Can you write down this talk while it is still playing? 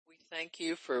Thank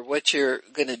you for what you're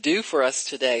going to do for us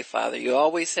today, Father. You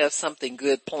always have something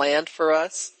good planned for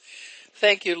us.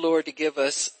 Thank you, Lord, to give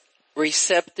us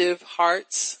receptive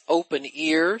hearts, open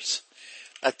ears,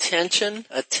 attention,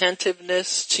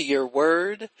 attentiveness to your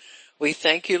word. We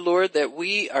thank you, Lord, that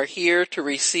we are here to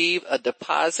receive a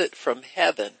deposit from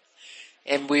heaven,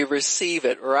 and we receive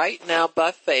it right now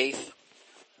by faith.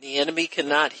 The enemy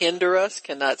cannot hinder us,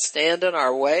 cannot stand in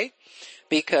our way,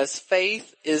 because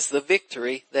faith is the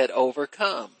victory that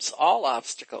overcomes all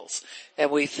obstacles. And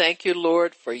we thank you,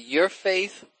 Lord, for your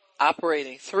faith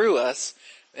operating through us.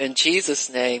 In Jesus'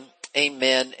 name,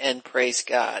 amen and praise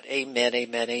God. Amen,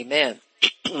 amen, amen.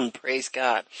 Praise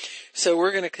God. So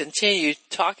we're going to continue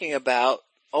talking about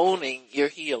owning your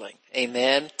healing.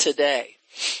 Amen. Today.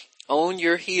 Own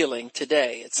your healing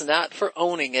today. It's not for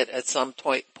owning it at some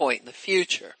point in the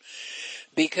future,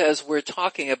 because we're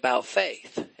talking about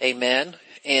faith. Amen.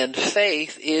 And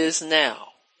faith is now.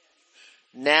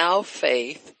 Now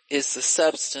faith is the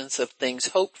substance of things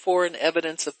hoped for and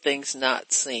evidence of things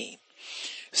not seen.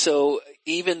 So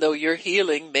even though your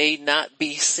healing may not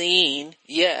be seen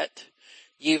yet,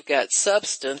 you've got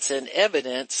substance and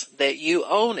evidence that you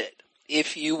own it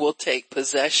if you will take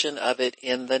possession of it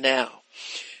in the now.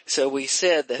 So we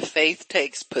said that faith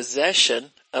takes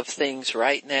possession of things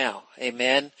right now.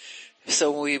 Amen. So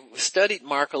when we studied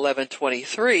Mark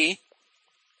 11:23,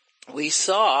 we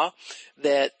saw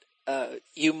that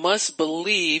you must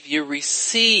believe you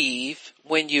receive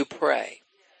when you pray.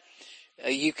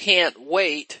 You can't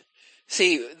wait.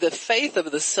 See, the faith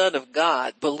of the Son of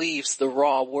God believes the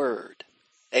raw word.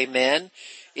 Amen.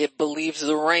 It believes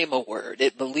the Rhema word.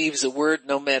 It believes the word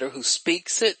no matter who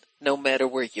speaks it, no matter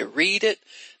where you read it,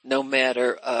 no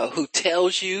matter who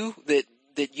tells you that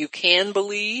you can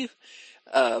believe.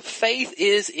 Faith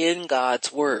is in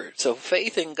God's word. So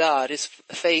faith in God is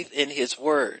faith in his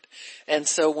word. And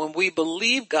so when we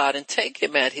believe God and take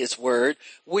him at his word,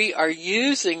 we are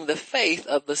using the faith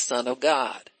of the Son of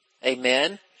God.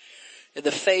 Amen.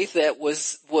 The faith that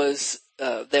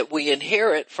that we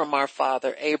inherit from our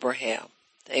father Abraham.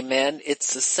 Amen.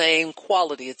 It's the same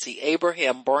quality. It's the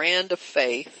Abraham brand of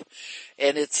faith.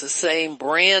 And it's the same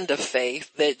brand of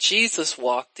faith that Jesus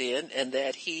walked in and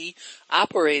that he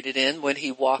operated in when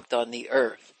he walked on the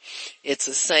earth. It's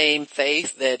the same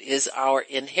faith that is our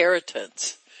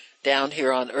inheritance down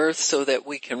here on earth so that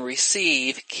we can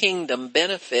receive kingdom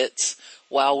benefits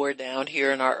while we're down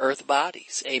here in our earth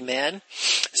bodies. Amen.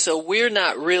 So we're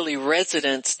not really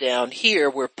residents down here.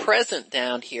 We're present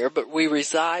down here, but we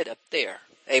reside up there.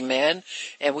 Amen.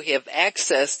 And we have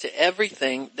access to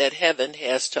everything that heaven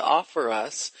has to offer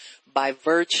us by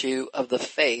virtue of the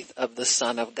faith of the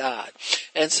Son of God.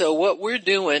 And so what we're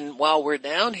doing while we're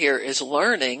down here is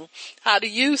learning how to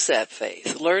use that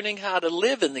faith, learning how to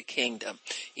live in the kingdom.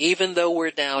 Even though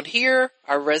we're down here,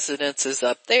 our residence is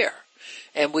up there.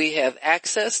 And we have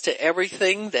access to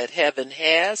everything that heaven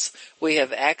has. We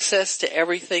have access to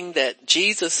everything that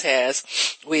Jesus has.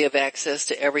 We have access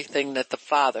to everything that the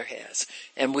Father has.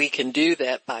 And we can do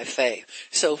that by faith.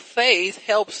 So faith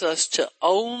helps us to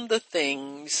own the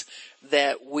things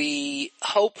that we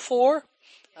hope for,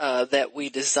 that we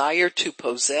desire to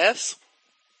possess,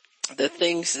 the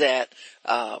things that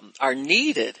are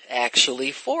needed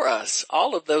actually for us.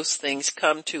 All of those things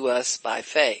come to us by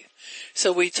faith.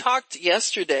 So we talked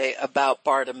yesterday about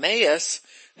Bartimaeus,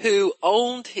 who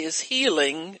owned his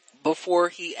healing before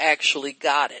he actually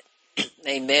got it.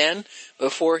 Amen.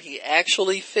 Before he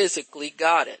actually physically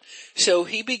got it. So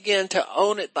he began to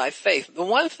own it by faith. The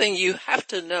one thing you have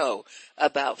to know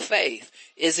about faith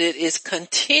is it is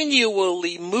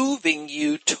continually moving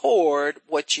you toward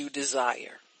what you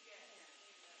desire.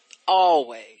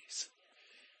 Always.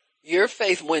 Your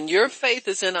faith, when your faith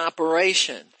is in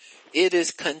operation, it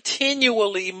is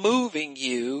continually moving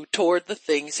you toward the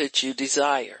things that you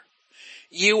desire.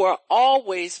 You are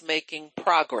always making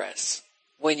progress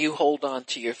when you hold on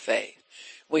to your faith,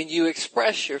 when you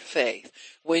express your faith,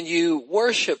 when you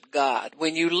worship God,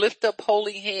 when you lift up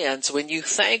holy hands, when you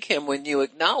thank him, when you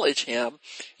acknowledge him.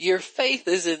 Your faith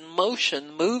is in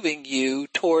motion, moving you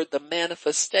toward the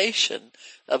manifestation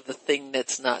of the thing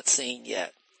that's not seen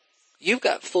yet. You've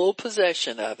got full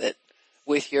possession of it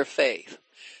with your faith.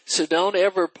 So don't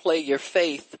ever play your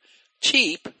faith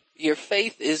cheap. Your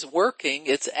faith is working,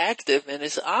 it's active, and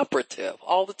it's operative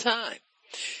all the time.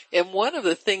 And one of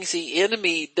the things the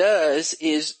enemy does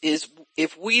is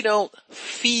if we don't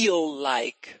feel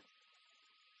like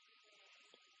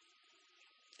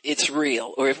it's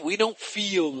real, or if we don't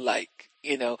feel like,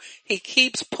 he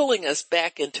keeps pulling us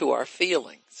back into our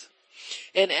feelings.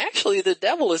 And actually the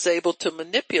devil is able to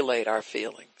manipulate our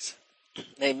feelings.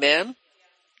 Amen.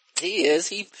 He is.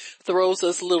 He throws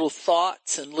us little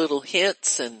thoughts and little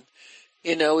hints, and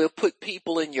he'll put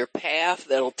people in your path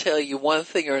that'll tell you one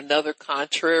thing or another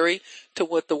contrary to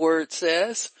what the word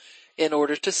says in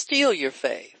order to steal your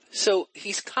faith. So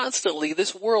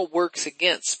this world works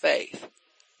against faith.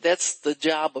 That's the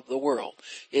job of the world,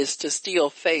 is to steal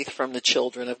faith from the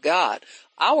children of God.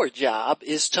 Our job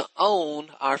is to own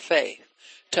our faith,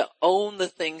 to own the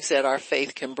things that our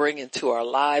faith can bring into our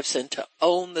lives, and to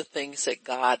own the things that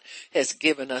God has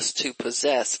given us to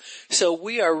possess. So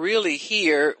we are really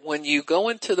here, when you go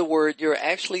into the word, you're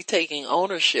actually taking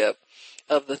ownership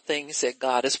of the things that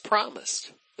God has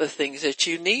promised, the things that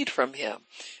you need from him.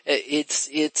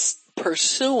 It's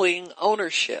pursuing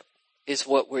ownership is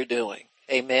what we're doing.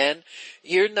 Amen.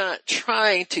 You're not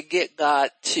trying to get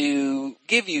God to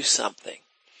give you something.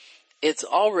 It's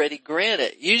already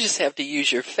granted. You just have to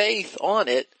use your faith on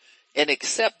it and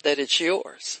accept that it's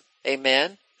yours.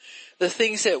 Amen. The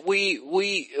things that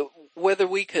whether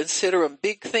we consider them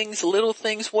big things, little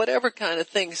things, whatever kind of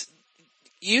things,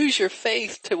 use your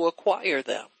faith to acquire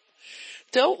them.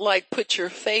 Don't put your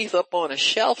faith up on a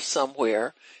shelf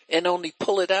somewhere and only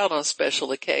pull it out on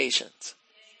special occasions.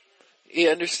 You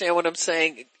understand what I'm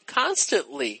saying?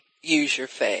 Constantly use your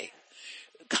faith.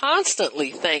 Constantly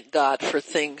thank God for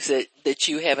things that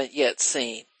you haven't yet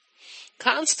seen.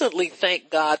 Constantly thank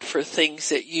God for things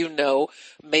that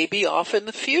may be off in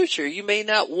the future. You may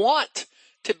not want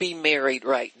to be married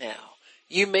right now.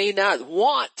 You may not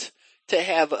want to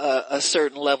have a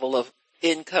certain level of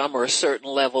income or a certain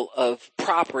level of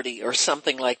property or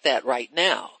something like that right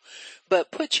now. But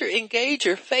engage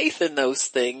your faith in those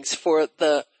things for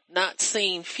the not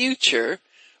seen future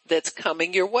that's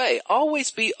coming your way.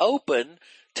 Always be open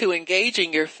to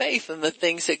engaging your faith in the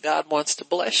things that God wants to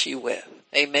bless you with.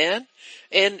 Amen.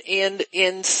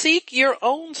 And seek your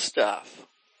own stuff.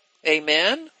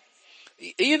 Amen.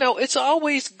 It's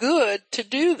always good to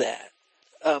do that.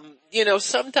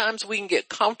 Sometimes we can get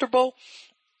comfortable.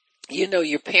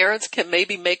 Your parents can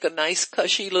maybe make a nice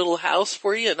cushy little house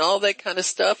for you and all that kind of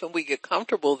stuff, and we get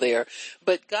comfortable there.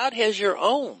 But God has your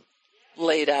own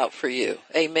laid out for you.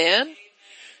 Amen.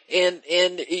 And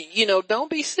don't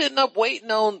be sitting up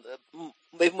waiting on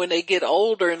when they get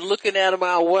older and looking at them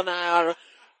out one eye,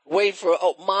 waiting for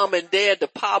mom and dad to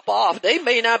pop off. They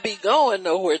may not be going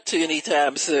nowhere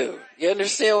anytime soon. You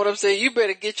understand what I'm saying? You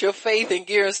better get your faith in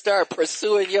gear and start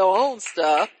pursuing your own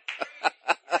stuff.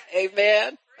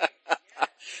 Amen.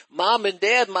 Mom and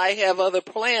dad might have other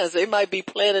plans. They might be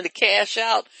planning to cash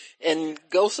out and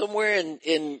go somewhere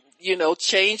and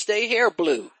change their hair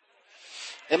blue.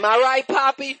 Am I right,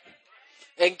 Poppy?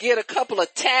 And get a couple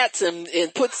of tats and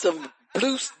put some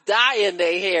blue dye in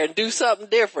their hair and do something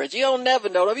different. You don't never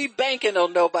know. Don't be banking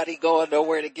on nobody going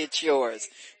nowhere to get yours.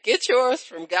 Get yours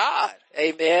from God.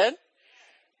 Amen.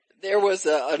 There was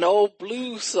an old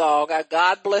blues song.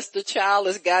 God bless the child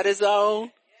has got his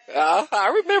own.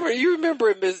 I remember, you remember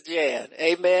it, Miss Jan.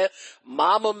 Amen.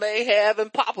 Mama may have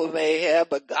and Papa may have,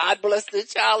 but God bless the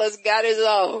child has got his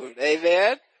own.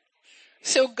 Amen.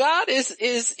 So God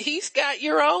he's got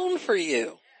your own for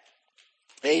you.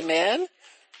 Amen.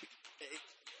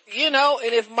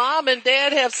 And if mom and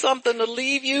dad have something to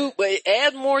leave you,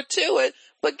 add more to it,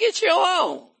 but get your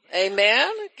own.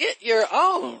 Amen. Get your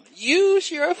own.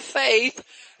 Use your faith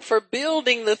for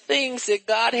building the things that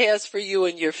God has for you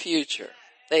in your future.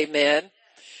 Amen.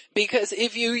 Because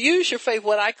if you use your faith,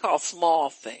 what I call small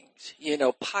things,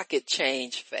 pocket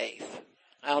change faith.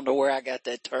 I don't know where I got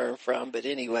that term from, but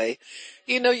anyway,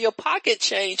 your pocket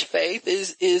change faith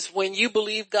is when you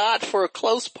believe God for a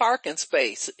close parking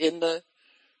space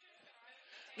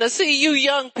now see, you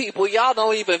young people, y'all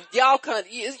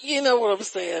you know what I'm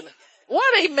saying.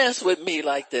 Why they mess with me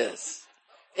like this?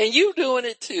 And you doing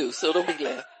it too, so don't be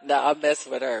laughing. No, I'm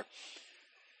messing with her.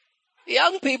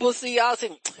 Young people see y'all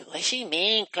saying, what she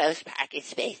mean, close parking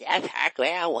space? I park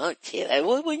where I want to.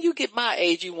 Well, when you get my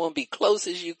age, you want to be close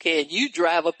as you can. You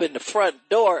drive up in the front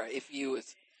door if you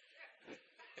was.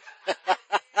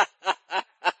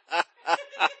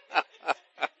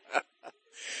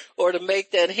 Or to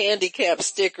make that handicap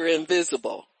sticker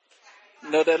invisible.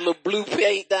 That little blue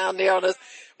paint down there on us.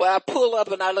 Well, I pull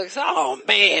up and I look, oh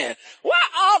man, why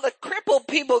all the crippled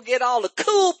people get all the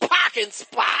cool parking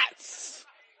spots?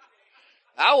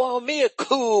 I want me a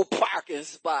cool parking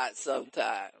spot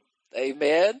sometime.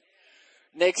 Amen.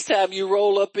 Next time you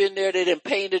roll up in there, they done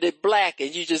painted it black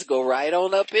and you just go right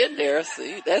on up in there.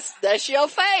 See, that's your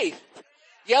faith.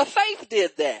 Your faith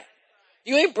did that.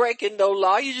 You ain't breaking no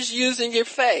law. You're just using your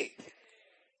faith.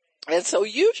 And so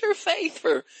use your faith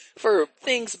for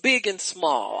things big and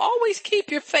small. Always keep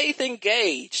your faith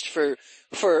engaged for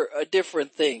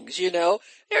different things, you know.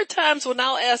 There are times when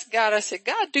I'll ask God, I say,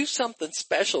 God, do something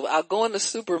special. I'll go in the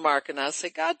supermarket and I'll say,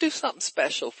 God, do something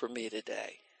special for me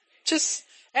today. Just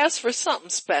ask for something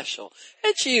special.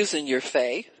 It's using your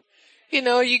faith. You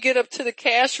know, you get up to the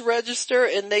cash register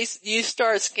and you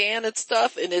start scanning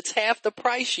stuff and it's half the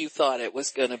price you thought it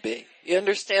was going to be. You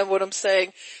understand what I'm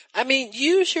saying? I mean,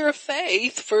 use your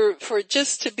faith for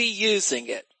just to be using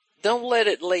it. Don't let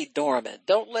it lay dormant.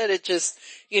 Don't let it just,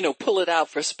 you know, pull it out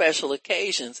for special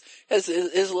occasions.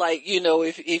 It's like, you know,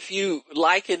 if you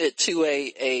liken it to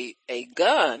a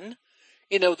gun,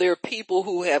 you know, there are people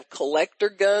who have collector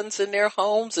guns in their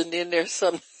homes and then there's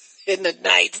some in the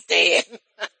nightstand.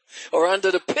 Or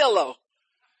under the pillow.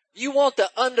 You want the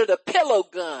under the pillow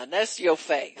gun. That's your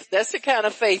faith. That's the kind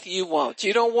of faith you want.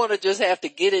 You don't want to just have to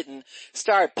get it and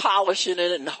start polishing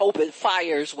it and hope it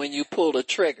fires when you pull the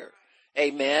trigger.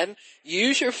 Amen.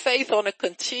 Use your faith on a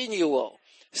continual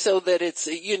so that it's,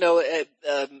 you know,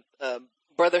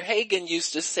 Brother Hagin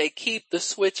used to say, keep the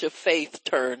switch of faith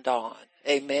turned on.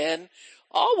 Amen.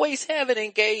 Always have it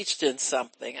engaged in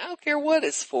something. I don't care what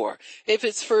it's for. If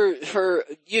it's for,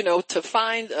 you know, to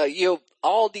find,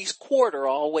 all these quarter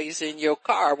always in your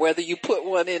car, whether you put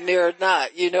one in there or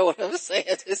not. You know what I'm saying?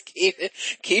 Just keep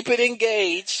it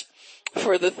engaged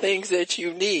for the things that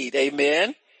you need.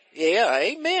 Amen. Yeah.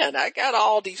 Amen. I got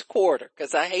all these quarter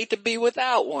because I hate to be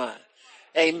without one.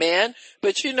 Amen.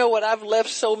 But you know what? I've left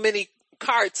so many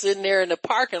carts in there in the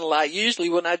parking lot. Usually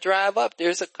when I drive up,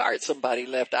 there's a cart somebody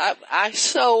left. I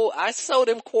sew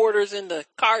them quarters in the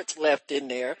carts left in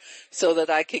there so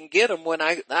that I can get them when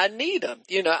I need them.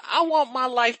 You know, I want my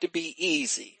life to be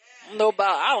easy. I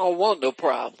don't want no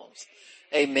problems.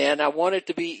 Amen. I want it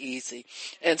to be easy.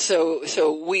 And so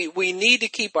we need to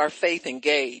keep our faith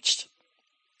engaged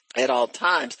at all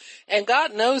times. And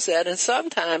God knows that. And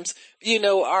sometimes, you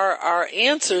know, our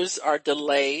answers are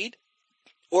delayed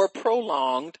or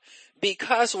prolonged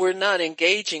because we're not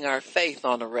engaging our faith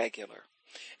on a regular.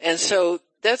 And so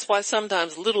that's why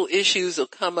sometimes little issues will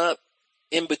come up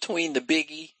in between the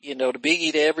biggie, you know, the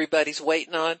biggie that everybody's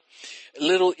waiting on.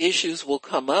 Little issues will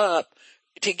come up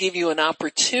to give you an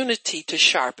opportunity to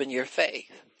sharpen your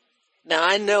faith. Now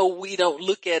I know we don't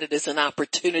look at it as an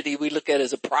opportunity, we look at it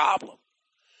as a problem.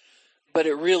 But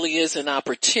it really is an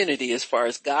opportunity as far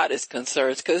as God is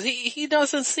concerned because he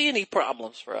doesn't see any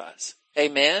problems for us.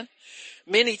 Amen.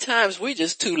 Many times we're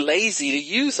just too lazy to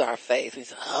use our faith. We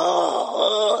say,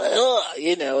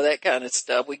 you know, that kind of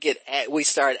stuff. We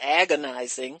start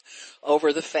agonizing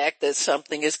over the fact that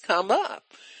something has come up.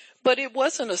 But it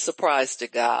wasn't a surprise to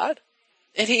God.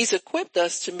 And he's equipped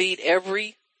us to meet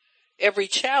every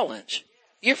challenge.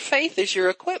 Your faith is your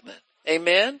equipment.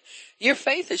 Amen. Your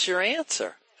faith is your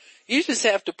answer. You just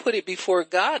have to put it before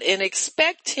God and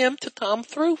expect him to come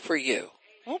through for you.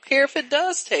 I don't care if it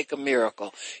does take a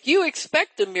miracle. You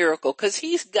expect a miracle because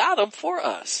he's got them for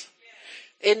us.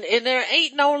 And there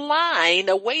ain't no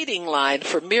a waiting line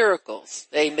for miracles.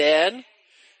 Amen.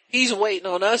 He's waiting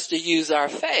on us to use our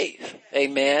faith.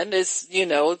 Amen. It's, you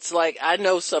know, it's like, I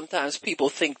know sometimes people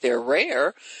think they're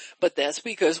rare, but that's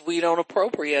because we don't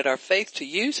appropriate our faith to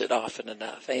use it often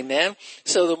enough. Amen.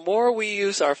 So the more we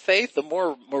use our faith, the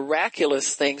more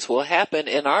miraculous things will happen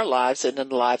in our lives and in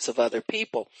the lives of other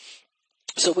people.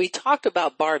 So we talked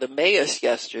about Bartimaeus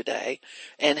yesterday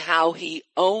and how he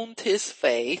owned his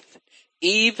faith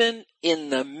even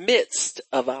in the midst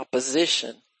of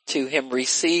opposition to him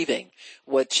receiving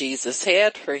what Jesus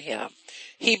had for him.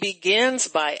 He begins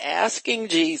by asking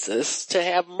Jesus to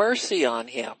have mercy on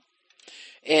him.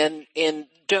 And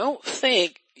don't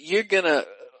think you're gonna,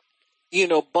 you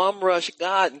know, bum rush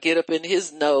God and get up in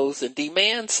his nose and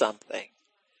demand something.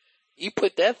 You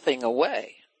put that thing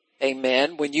away.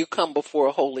 Amen. When you come before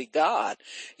a holy God,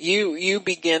 you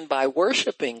begin by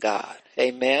worshiping God.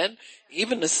 Amen.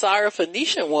 Even the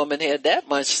Syrophoenician woman had that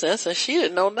much sense and she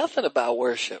didn't know nothing about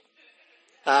worship.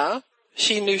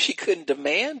 She knew she couldn't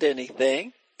demand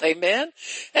anything. Amen.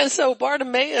 And so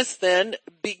Bartimaeus then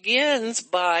begins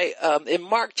by, in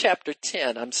Mark chapter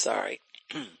 10,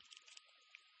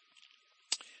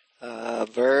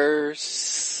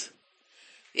 verse,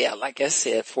 like I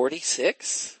said,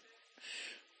 46.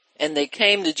 And they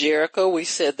came to Jericho. We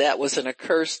said that was an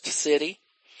accursed city.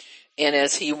 And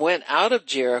as he went out of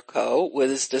Jericho with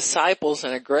his disciples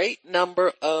and a great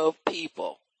number of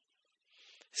people.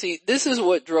 See, this is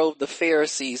what drove the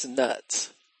Pharisees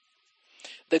nuts.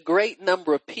 The great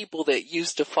number of people that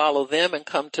used to follow them and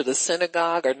come to the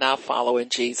synagogue are now following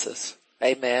Jesus.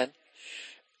 Amen.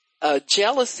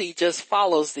 Jealousy just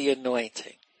follows the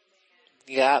anointing.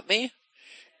 You got me?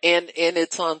 And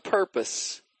it's on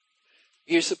purpose.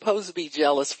 You're supposed to be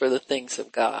jealous for the things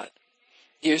of God.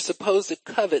 You're supposed to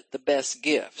covet the best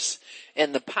gifts.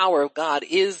 And the power of God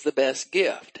is the best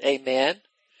gift. Amen.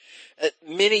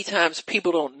 Many times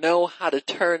people don't know how to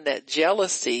turn that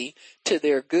jealousy to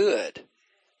their good.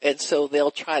 And so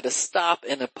they'll try to stop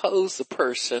and oppose the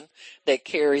person that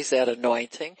carries that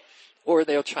anointing, or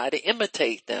they'll try to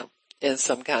imitate them in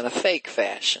some kind of fake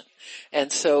fashion.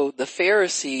 And so the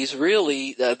Pharisees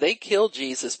really, they killed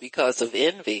Jesus because of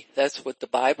envy. That's what the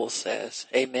Bible says.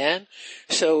 Amen.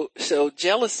 So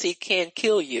jealousy can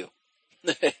kill you.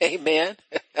 Amen.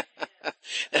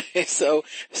 So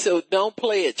don't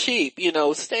play it cheap.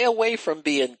 Stay away from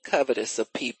being covetous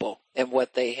of people and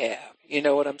what they have. You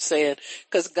know what I'm saying?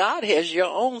 Because God has your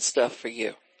own stuff for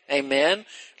you. Amen.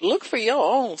 Look for your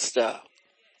own stuff.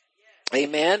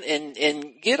 Amen.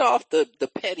 And get off the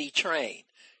petty train.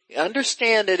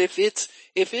 Understand that if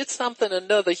it's something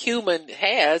another human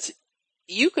has,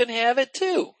 you can have it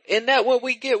too. Isn't that what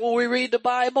we get when we read the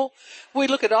Bible? We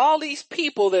look at all these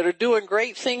people that are doing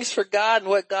great things for God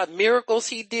and what God, miracles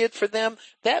He did for them.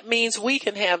 That means we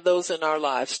can have those in our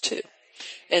lives too.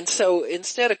 And so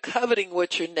instead of coveting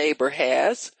what your neighbor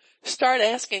has, start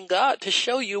asking God to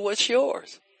show you what's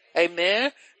yours.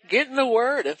 Amen. Get in the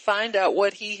Word and find out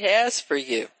what He has for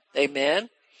you. Amen.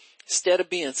 Instead of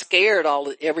being scared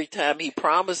every time He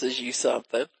promises you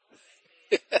something.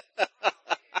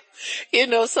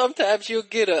 Sometimes you'll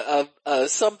get a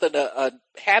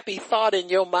happy thought in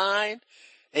your mind,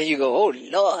 and you go, "Oh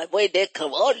Lord, where'd that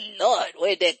come? Oh Lord,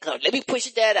 where'd that come? Let me push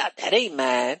that out. That ain't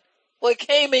mine." Well, it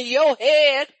came in your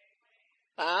head,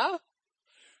 huh?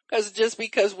 Just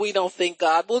because we don't think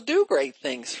God will do great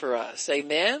things for us,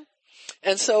 amen.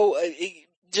 And so,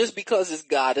 just because it's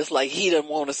God, it's like He doesn't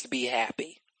want us to be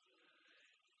happy.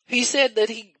 He said that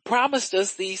He promised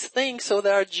us these things so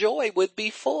that our joy would be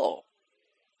full.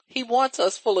 He wants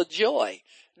us full of joy,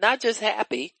 not just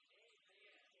happy.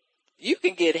 You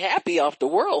can get happy off the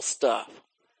world stuff.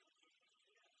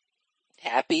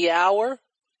 Happy hour.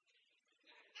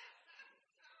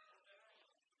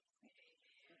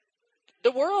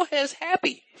 The world has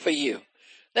happy for you.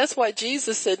 That's why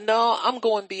Jesus said, no, I'm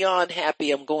going beyond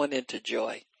happy. I'm going into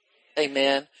joy.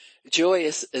 Amen. Joy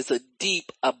is a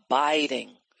deep,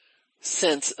 abiding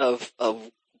sense of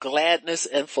gladness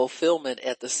and fulfillment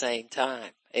at the same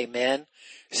time. Amen.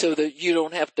 So that you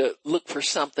don't have to look for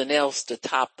something else to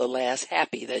top the last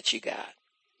happy that you got.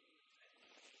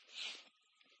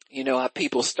 You know how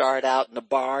people start out in the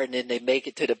bar and then they make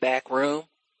it to the back room?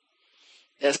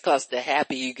 That's because the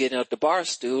happy you get at the bar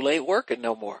stool ain't working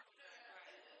no more.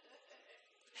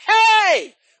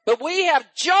 Hey! But we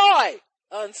have joy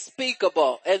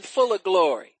unspeakable and full of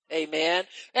glory. Amen.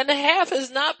 And the half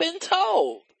has not been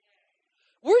told.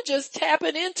 We're just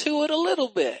tapping into it a little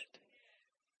bit.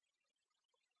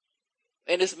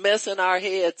 And it's messing our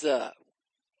heads up.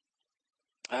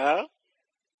 Huh?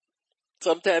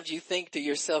 Sometimes you think to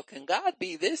yourself, can God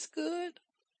be this good?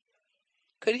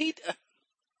 Could He?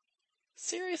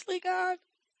 Seriously, God?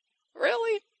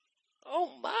 Really?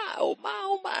 Oh my, oh my,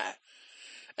 oh my.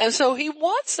 And so He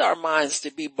wants our minds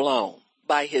to be blown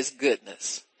by His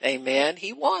goodness. Amen.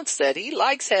 He wants that. He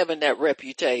likes having that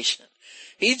reputation.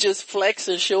 He just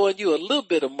flexing, showing you a little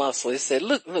bit of muscle. He said,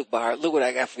 look, Bart, look what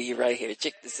I got for you right here.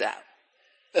 Check this out.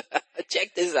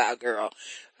 Check this out, girl.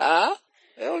 Huh?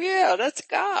 Oh yeah, that's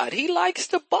God. He likes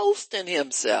to boast in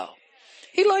Himself.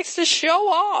 He likes to show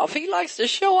off. He likes to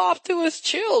show off to His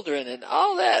children and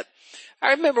all that.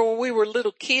 I remember when we were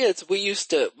little kids,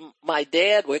 my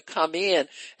dad would come in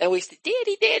and we said,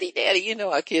 Daddy, Daddy, Daddy. You know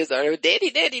how kids are.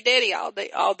 Daddy, Daddy, Daddy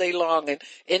all day long.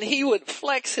 And he would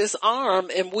flex his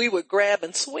arm and we would grab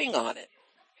and swing on it.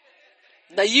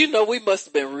 Now, we must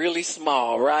have been really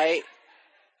small, right?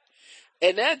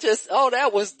 And that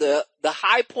was the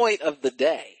high point of the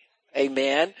day.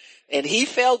 Amen. And he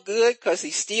felt good because he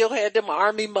still had them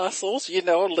army muscles, a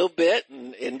little bit.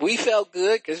 And we felt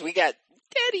good because we got,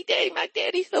 Daddy, my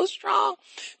daddy's so strong.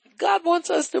 God wants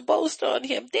us to boast on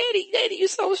Him. Daddy, you're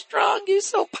so strong. You're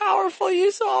so powerful.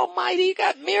 You're so almighty. You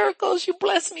got miracles. You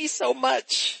bless me so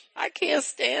much. I can't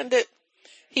stand it.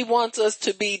 He wants us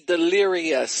to be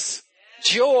delirious.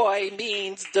 Joy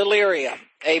means delirium.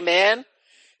 Amen.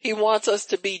 He wants us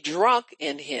to be drunk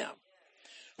in Him,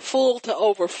 full to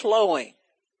overflowing,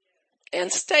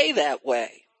 and stay that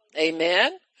way.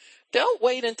 Amen. Don't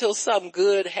wait until something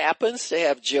good happens to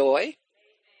have joy.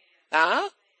 Huh?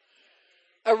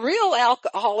 A real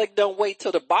alcoholic don't wait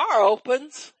till the bar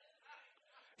opens.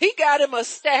 He got him a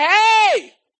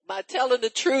Hey! Am I telling the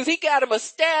truth? He got him a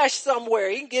stash somewhere.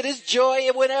 He can get his joy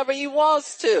whenever he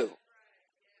wants to.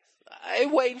 I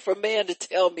ain't waiting for man to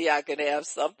tell me I can have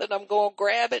something. I'm going to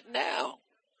grab it now.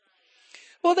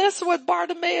 Well, that's what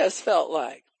Bartimaeus felt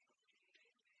like.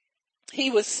 He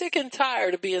was sick and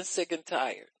tired of being sick and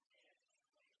tired.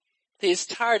 He's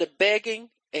tired of begging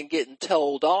and getting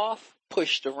told off,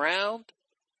 pushed around.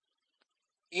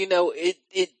 You know,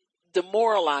 it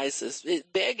demoralizes.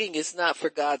 Begging is not for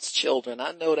God's children.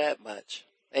 I know that much.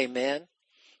 Amen.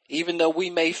 Even though we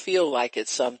may feel like it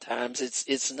sometimes,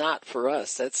 it's not for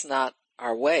us. That's not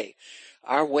our way.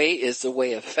 Our way is the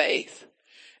way of faith.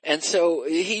 And so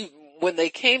when they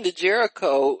came to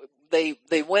Jericho, they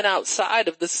went outside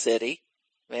of the city.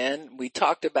 Man, we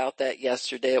talked about that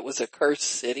yesterday. It was a cursed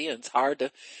city, and it's hard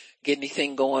to get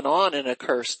anything going on in a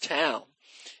cursed town.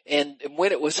 And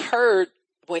when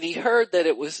he heard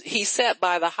that he sat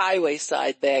by the highway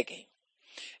side begging.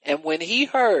 And when he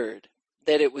heard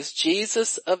that it was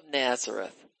Jesus of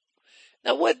Nazareth.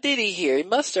 Now what did he hear? He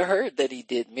must have heard that he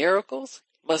did miracles.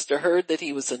 Must have heard that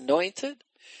he was anointed.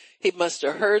 He must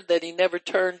have heard that he never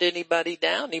turned anybody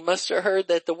down. He must have heard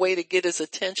that the way to get his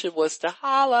attention was to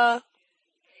holla.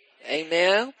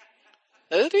 Amen.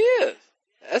 It is.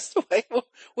 That's the way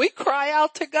we cry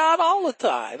out to God all the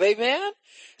time. Amen.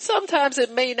 Sometimes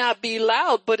it may not be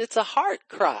loud, but it's a heart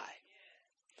cry.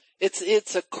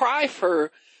 It's a cry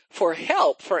for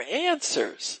help, for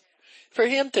answers, for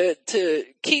him to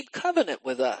keep covenant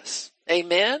with us.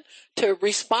 Amen. To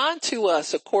respond to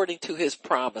us according to his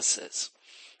promises.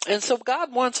 And so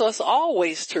God wants us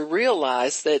always to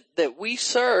realize that we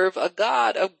serve a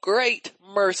God of great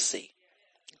mercy.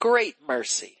 Great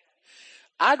mercy.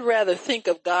 I'd rather think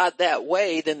of God that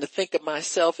way than to think of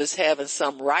myself as having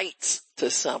some rights to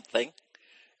something.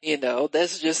 You know,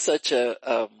 that's just such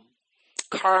a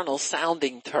carnal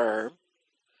sounding term.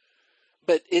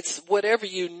 But it's whatever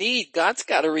you need, God's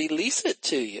got to release it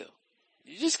to you.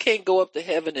 You just can't go up to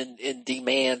heaven and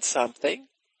demand something.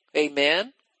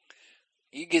 Amen.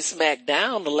 You get smacked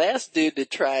down. The last dude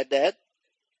that tried that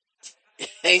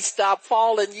ain't stopped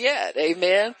falling yet.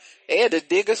 Amen. They had to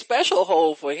dig a special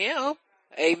hole for him.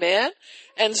 Amen.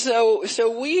 And so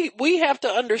we have to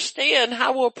understand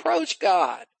how to approach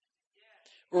God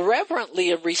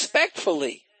reverently and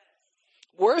respectfully,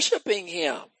 worshiping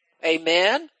him.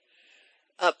 Amen.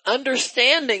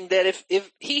 Understanding that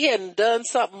if he hadn't done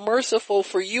something merciful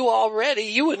for you already,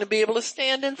 you wouldn't be able to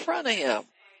stand in front of him.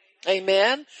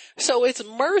 Amen. So it's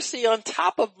mercy on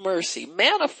top of mercy,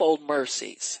 manifold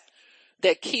mercies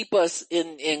that keep us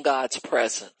in God's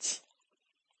presence.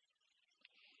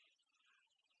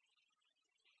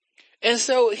 And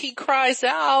so he cries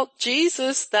out,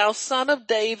 Jesus, thou son of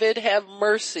David, have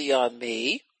mercy on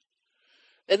me.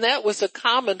 And that was a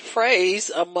common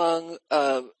phrase among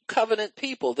covenant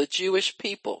people, the Jewish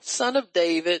people. Son of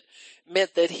David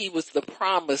meant that he was the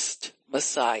promised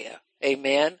Messiah.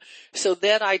 Amen. So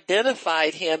that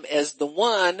identified him as the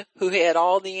one who had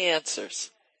all the answers.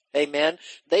 Amen.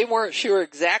 They weren't sure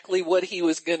exactly what he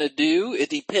was going to do. It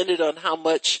depended on how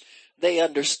much they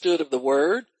understood of the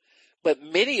word. But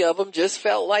many of them just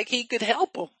felt like he could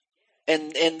help them.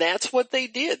 And that's what they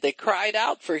did. They cried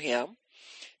out for him.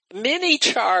 Many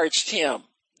charged him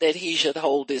that he should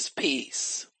hold his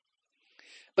peace.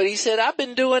 But he said, I've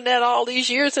been doing that all these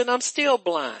years and I'm still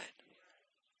blind.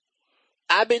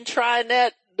 I've been trying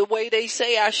that the way they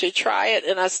say I should try it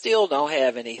and I still don't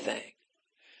have anything.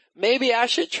 Maybe I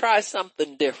should try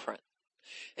something different.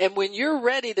 And when you're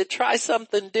ready to try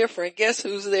something different, guess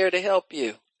who's there to help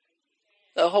you?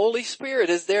 The Holy Spirit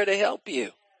is there to help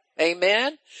you.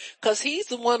 Amen? Because he's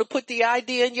the one who put the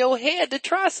idea in your head to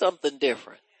try something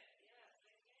different.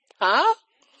 Huh?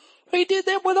 He did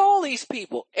that with all these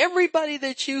people. Everybody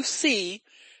that you see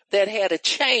that had a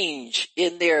change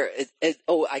in their,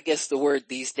 I guess the word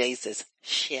these days is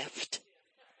shift.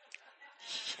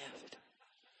 Shift.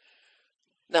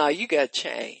 No, you got to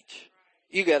change.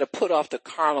 You got to put off the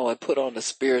carnal and put on the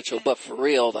spiritual, but for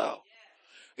real though.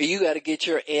 You got to get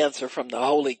your answer from the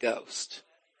Holy Ghost.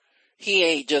 He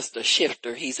ain't just a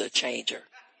shifter, he's a changer.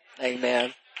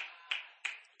 Amen.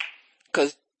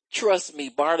 Because trust me,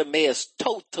 Bartimaeus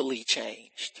totally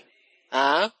changed.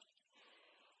 Huh?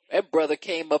 That brother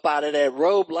came up out of that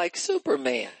robe like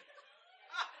Superman.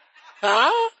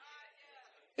 Huh?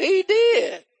 He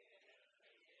did.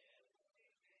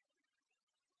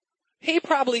 He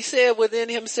probably said within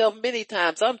himself many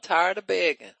times, I'm tired of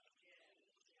begging.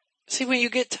 See, when you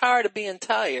get tired of being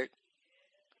tired,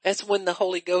 that's when the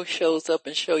Holy Ghost shows up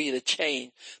and show you the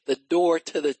chain, the door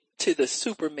to the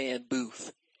Superman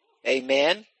booth.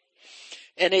 Amen.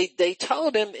 And they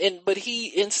told him, but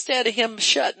he, instead of him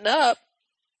shutting up,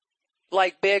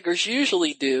 like beggars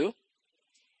usually do,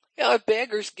 if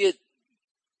beggars get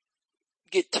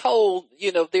get told,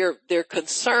 they're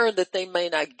concerned that they may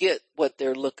not get what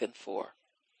they're looking for.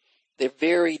 They're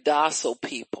very docile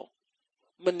people,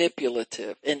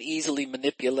 manipulative and easily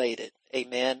manipulated.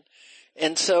 Amen.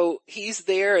 And so he's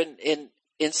there and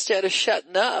instead of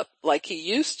shutting up like he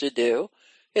used to do,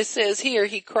 it says here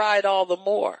he cried all the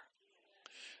more.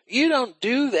 You don't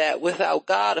do that without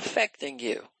God affecting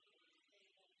you.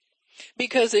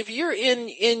 Because if you're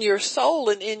in your soul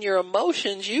and in your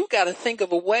emotions, you got to think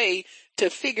of a way to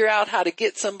figure out how to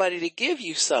get somebody to give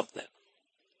you something.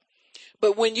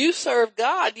 But when you serve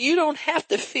God, you don't have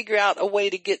to figure out a way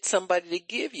to get somebody to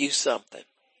give you something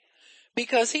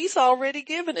because he's already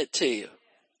given it to you.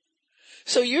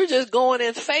 So you're just going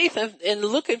in faith and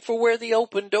looking for where the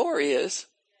open door is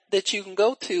that you can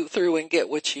go through and get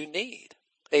what you need.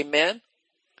 Amen.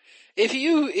 If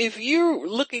you're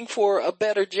looking for a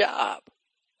better job,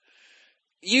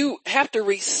 you have to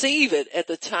receive it at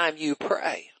the time you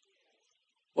pray.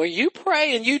 When you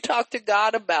pray and you talk to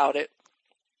God about it,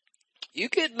 you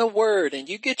get in the word and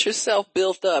you get yourself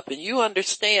built up and you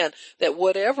understand that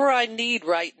whatever I need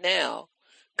right now,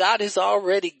 God has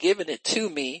already given it to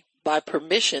me by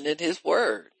permission in his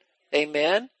word.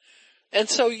 Amen. And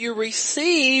so you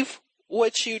receive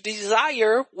what you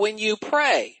desire when you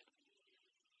pray.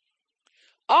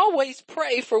 Always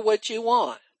pray for what you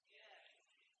want.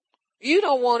 You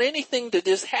don't want anything to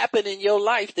just happen in your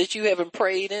life that you haven't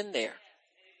prayed in there.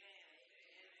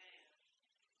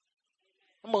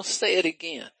 I'm going to say it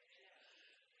again.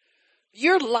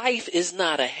 Your life is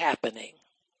not a happening.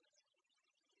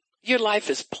 Your life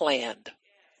is planned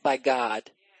by God.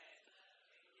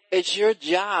 It's your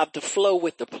job to flow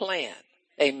with the plan.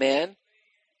 Amen.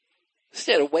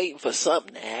 Instead of waiting for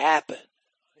something to happen.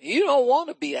 You don't want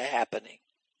to be a happening.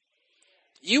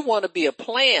 You want to be a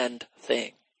planned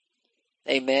thing.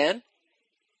 Amen.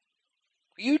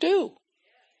 You do.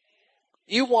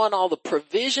 You want all the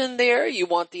provision there. You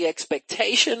want the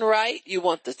expectation right. You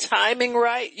want the timing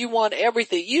right. You want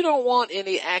everything. You don't want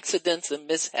any accidents and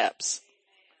mishaps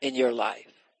in your life.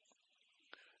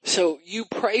 So you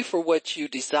pray for what you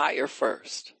desire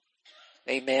first.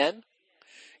 Amen.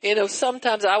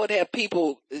 Sometimes I would have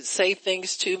people say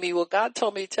things to me. Well, God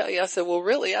told me to tell you. I said, well,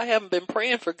 really, I haven't been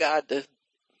praying for God to,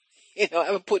 I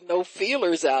haven't put no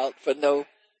feelers out for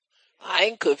I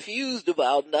ain't confused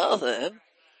about nothing.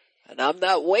 And I'm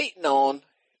not waiting on,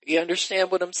 you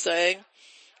understand what I'm saying?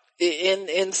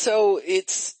 And so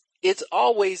it's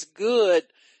always good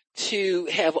to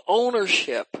have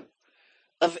ownership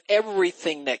of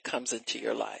everything that comes into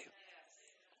your life.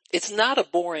 It's not a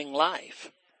boring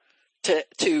life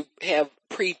to have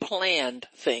pre-planned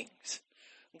things.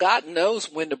 God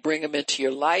knows when to bring them into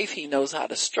your life. He knows how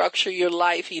to structure your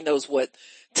life. He knows what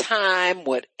time,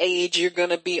 what age you're going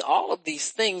to be, all of these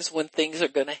things when things are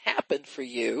going to happen for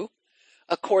you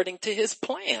according to his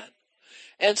plan.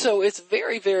 And so it's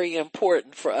very, very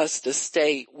important for us to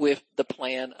stay with the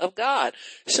plan of God.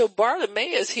 So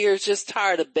Bartimaeus here is just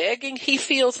tired of begging. He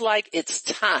feels like it's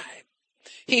time.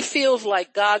 He feels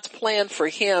like God's plan for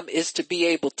him is to be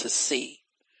able to see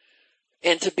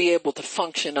and to be able to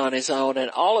function on his own and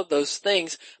all of those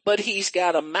things. But he's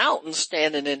got a mountain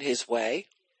standing in his way.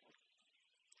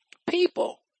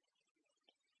 People.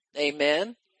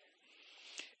 Amen.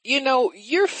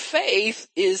 Your faith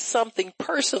is something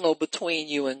personal between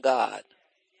you and God.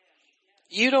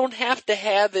 You don't have to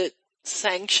have it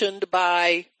sanctioned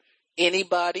by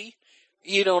anybody.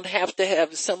 You don't have to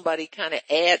have somebody kind of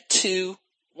add to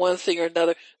one thing or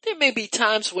another. There may be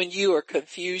times when you are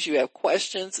confused, you have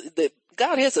questions. That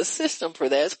God has a system for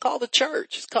that. It's called the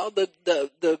church. It's called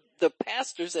the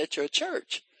pastors at your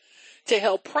church to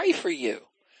help pray for you.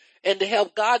 And to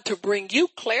help God to bring you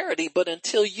clarity, but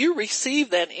until you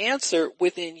receive that answer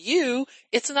within you,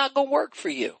 it's not going to work for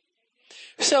you.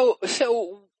 So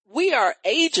we are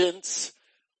agents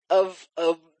of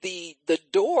the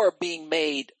door being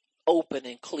made open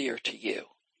and clear to you.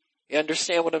 You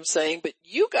understand what I'm saying? But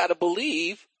you got to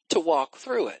believe to walk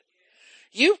through it.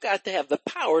 You've got to have the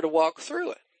power to walk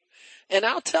through it. And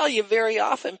I'll tell you very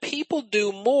often, people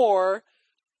do more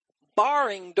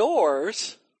barring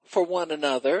doors for one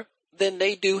another than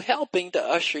they do helping to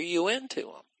usher you into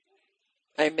them.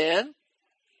 Amen?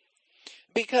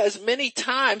 Because many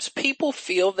times people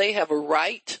feel they have a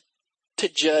right to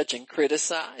judge and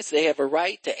criticize. They have a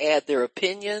right to add their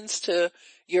opinions to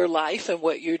your life and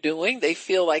what you're doing. They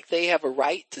feel like they have a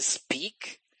right to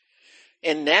speak.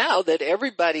 And now that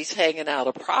everybody's hanging out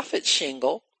a prophet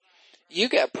shingle, you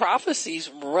got prophecies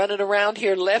running around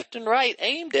here left and right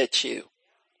aimed at you.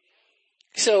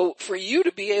 So for you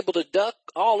to be able to duck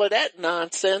all of that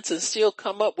nonsense and still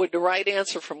come up with the right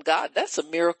answer from God, that's a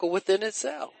miracle within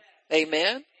itself.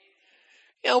 Amen.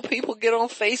 People get on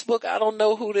Facebook. I don't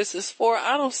know who this is for.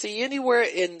 I don't see anywhere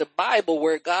in the Bible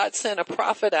where God sent a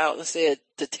prophet out and said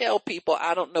to tell people,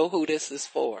 I don't know who this is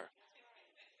for.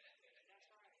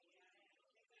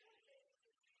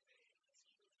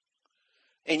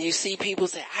 And you see people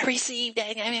say, I received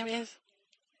that.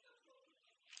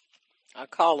 I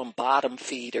call them bottom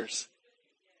feeders.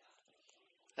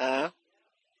 They'll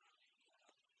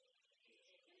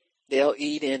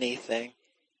eat anything.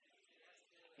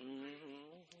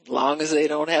 As long as they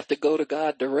don't have to go to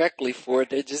God directly for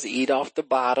it, they just eat off the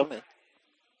bottom.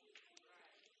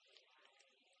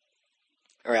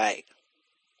 Right.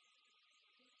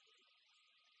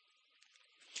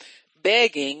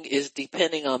 Begging is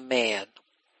depending on man.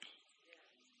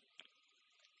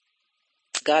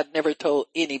 God never told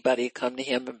anybody to come to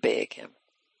him and beg him.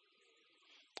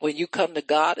 When you come to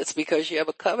God, it's because you have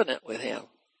a covenant with him.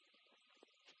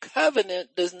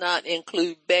 Covenant does not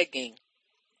include begging.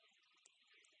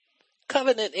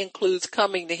 Covenant includes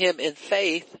coming to him in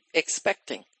faith,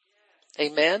 expecting.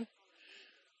 Amen.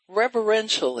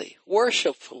 Reverentially,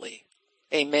 worshipfully.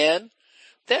 Amen.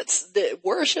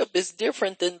 Worship is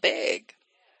different than beg.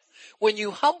 When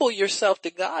you humble yourself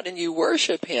to God and you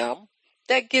worship him,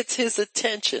 that gets his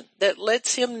attention. That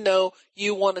lets him know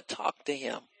you want to talk to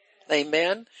him.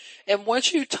 Amen. And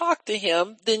once you talk to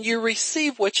him, then you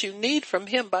receive what you need from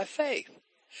him by faith.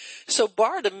 So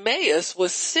Bartimaeus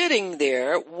was sitting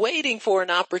there waiting for an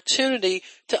opportunity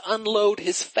to unload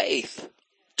his faith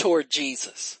toward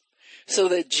Jesus so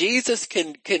that Jesus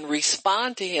can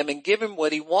respond to him and give him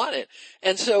what he wanted.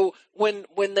 And so when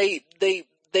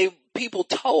people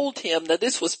told him that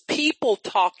this was people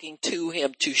talking to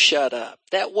him to shut up,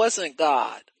 that wasn't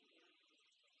God.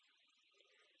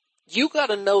 You got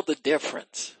to know the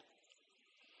difference.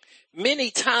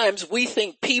 Many times we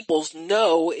think people's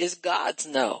no is God's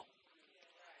no,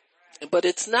 but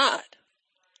it's not.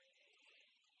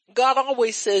 God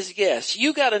always says yes.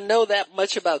 You got to know that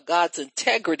much about God's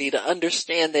integrity to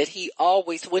understand that he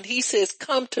always, when he says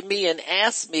come to me and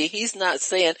ask me, he's not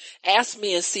saying ask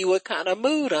me and see what kind of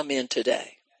mood I'm in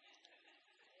today.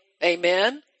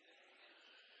 Amen.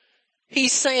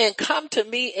 He's saying, come to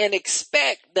me and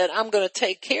expect that I'm going to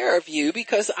take care of you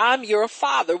because I'm your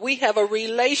father. We have a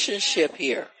relationship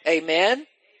here. Amen.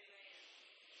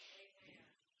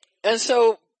 And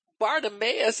so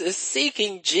Bartimaeus is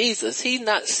seeking Jesus. He's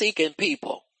not seeking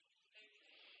people.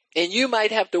 And you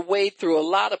might have to wade through a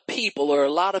lot of people or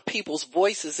a lot of people's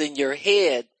voices in your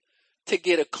head to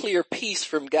get a clear peace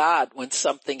from God when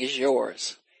something is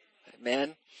yours.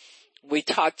 Amen. We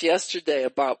talked yesterday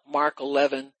about Mark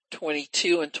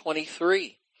 11:22 and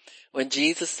 23, when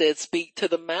Jesus said, speak to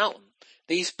the mountain.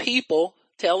 These people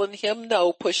telling him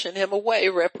no, pushing him away,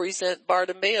 represent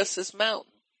Bartimaeus'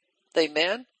 mountain.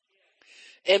 Amen.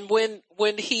 And when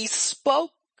he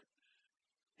spoke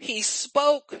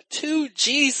to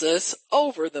Jesus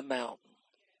over the mountain.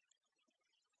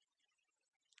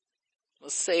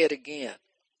 Let's say it again.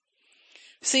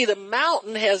 See, the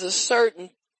mountain has a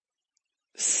certain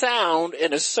sound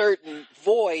and a certain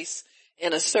voice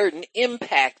and a certain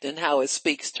impact in how it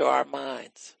speaks to our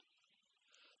minds.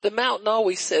 The mountain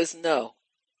always says no.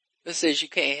 It says you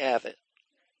can't have it.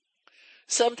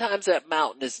 Sometimes that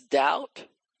mountain is doubt,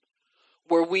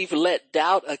 where we've let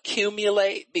doubt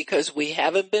accumulate because we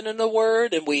haven't been in the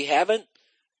Word and we haven't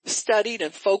studied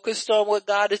and focused on what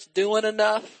God is doing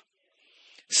enough.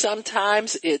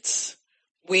 Sometimes it's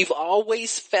we've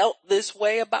always felt this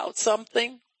way about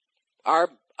something. Our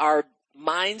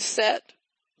mindset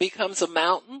becomes a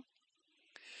mountain.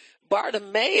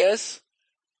 Bartimaeus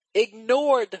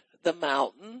ignored the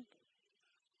mountain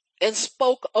and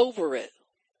spoke over it.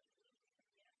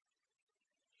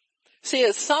 See,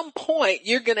 at some point,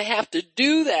 you're going to have to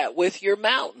do that with your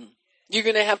mountain. You're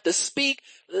going to have to speak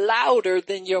louder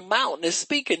than your mountain is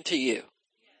speaking to you.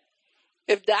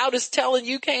 If doubt is telling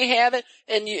you can't have it,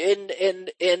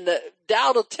 and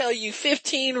doubt will tell you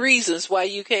 15 reasons why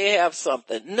you can't have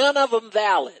something, none of them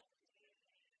valid.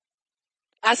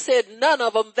 I said none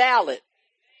of them valid.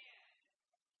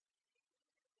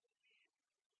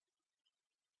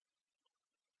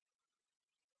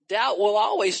 Doubt will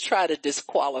always try to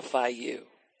disqualify you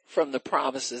from the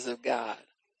promises of God.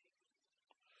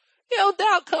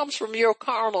 Doubt comes from your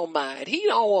carnal mind. He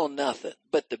don't want nothing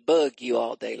but to bug you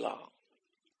all day long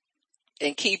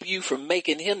and keep you from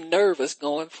making him nervous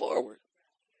going forward.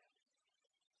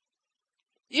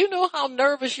 You know how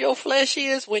nervous your flesh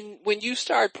is when you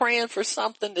start praying for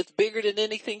something that's bigger than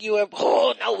anything you ever,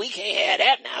 oh no, we can't have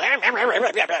that now.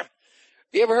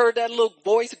 You ever heard that little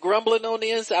voice grumbling on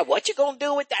the inside? What you gonna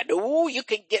do with that? Oh, you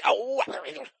can get,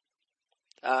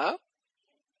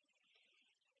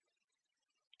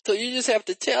 So you just have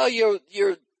to tell your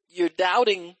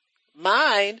doubting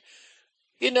mind,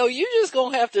 you just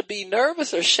gonna have to be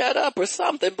nervous or shut up or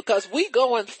something, because we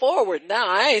going forward now.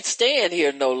 I ain't staying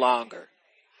here no longer.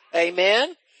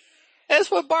 Amen.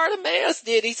 That's what Bartimaeus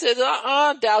did. He said,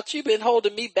 doubt, you've been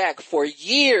holding me back for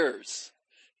years.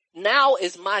 Now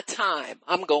is my time.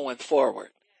 I'm going forward.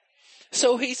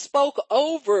 So he spoke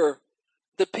over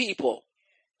the people.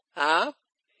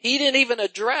 He didn't even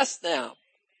address them.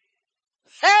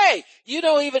 Hey, do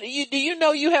you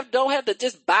know you don't have to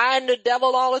just bind the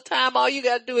devil all the time? All you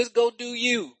got to do is go do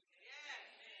you.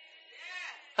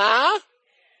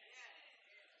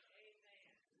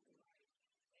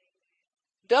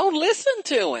 Don't listen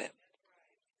to him.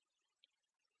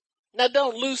 Now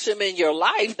don't lose him in your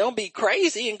life. Don't be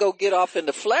crazy and go get off in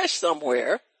the flesh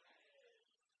somewhere.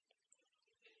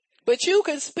 But you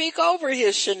can speak over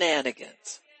his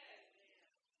shenanigans.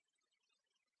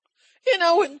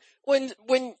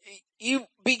 When you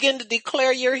begin to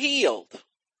declare you're healed,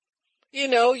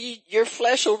 your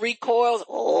flesh will recoil.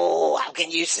 Oh, how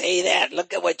can you say that?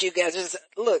 Look at what you guys just,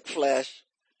 look, flesh.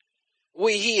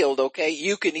 We healed, okay?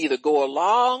 You can either go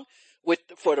along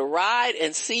for the ride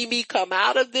and see me come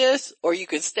out of this, or you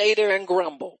can stay there and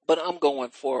grumble, but I'm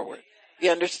going forward.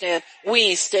 You understand? We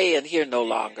ain't staying here no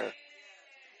longer.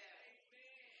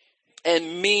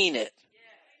 And mean it.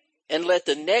 And let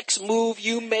the next move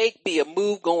you make be a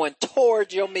move going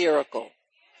toward your miracle,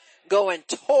 going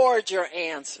toward your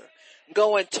answer,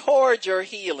 going toward your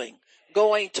healing,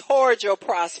 going toward your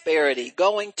prosperity,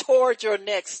 going toward your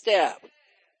next step.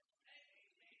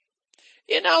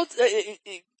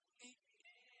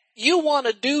 You want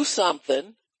to do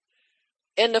something,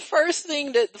 and the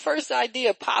first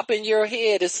idea pop in your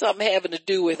head is something having to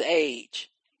do with age.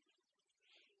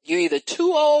 You're either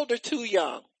too old or too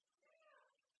young.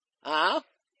 Oh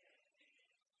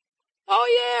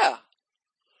yeah.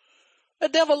 The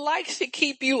devil likes to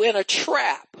keep you in a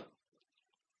trap.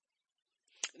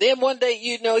 Then one day,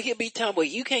 he'll be telling, well,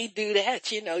 you can't do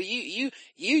that.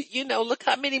 Look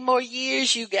how many more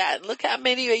years you got. Look how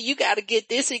many, you got to get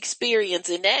this experience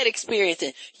and that experience.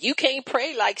 And you can't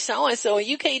pray like so-and-so, and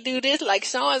you can't do this like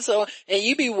so-and-so. And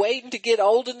you be waiting to get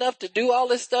old enough to do all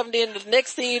this stuff. And then the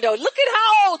next thing you know, look at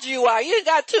how old you are. You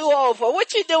got too old for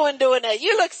what you doing that.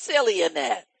 You look silly in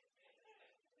that.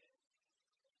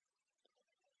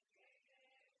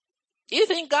 You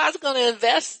think God's going to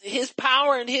invest his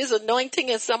power and his anointing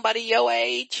in somebody your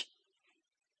age?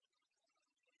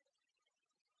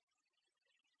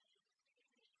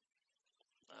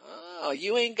 Oh,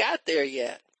 you ain't got there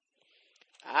yet.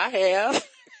 I have.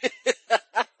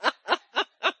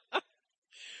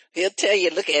 He'll tell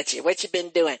you, look at you, what you been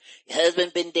doing? Your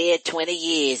husband been dead 20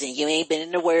 years and you ain't been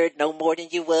in the word no more than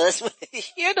you was.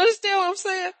 You understand what I'm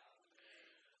saying?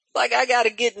 Like, I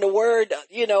gotta get in the word,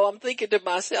 I'm thinking to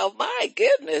myself, my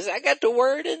goodness, I got the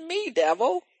word in me,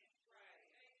 devil.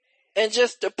 And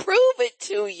just to prove it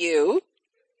to you,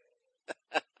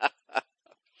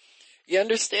 you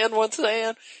understand what I'm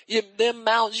saying? Them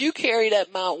mountains, you carry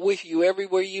that mountain with you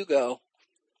everywhere you go.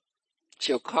 It's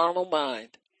your carnal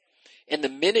mind. And the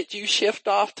minute you shift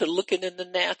off to looking in the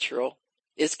natural,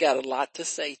 it's got a lot to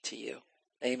say to you.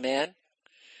 Amen?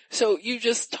 So you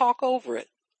just talk over it.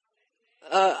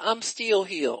 I'm still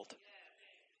healed.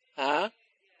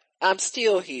 I'm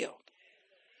still healed.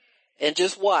 And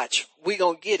just watch. We're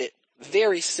going to get it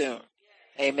very soon.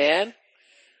 Amen.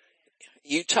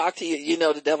 You talk to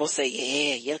the devil say,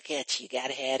 yeah, look at you. Got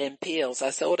to have them pills.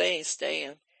 I said, oh, they ain't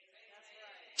staying.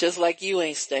 Just like you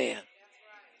ain't staying.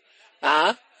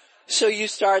 So you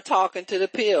start talking to the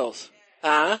pills.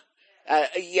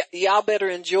 Y'all better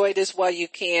enjoy this while you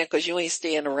can, because you ain't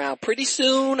staying around. Pretty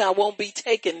soon I won't be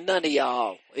taking none of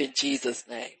y'all in Jesus'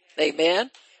 name. Amen.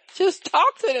 Just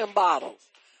talk to them bottles.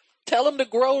 Tell them to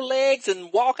grow legs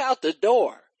and walk out the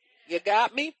door. You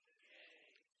got me?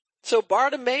 So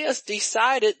Bartimaeus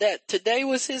decided that today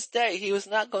was his day. He was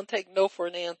not going to take no for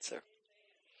an answer.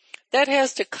 That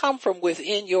has to come from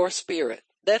within your spirit.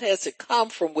 That has to come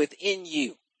from within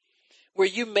you, where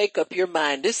you make up your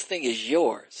mind, this thing is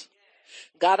yours.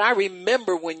 God, I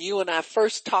remember when you and I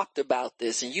first talked about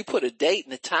this and you put a date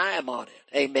and a time on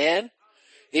it. Amen.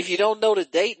 If you don't know the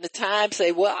date and the time,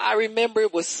 say, well, I remember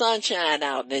it was sunshine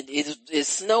out and it's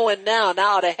snowing now and I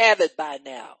ought to have it by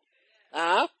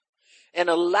now. And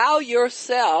allow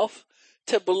yourself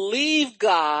to believe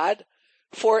God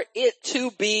for it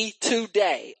to be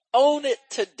today. Own it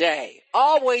today.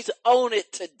 Always own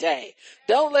it today.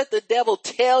 Don't let the devil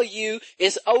tell you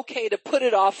it's okay to put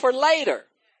it off for later.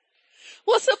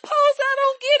 Well, suppose I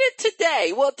don't get it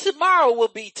today. Well, tomorrow will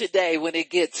be today when it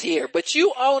gets here, but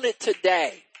you own it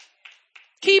today.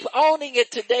 Keep owning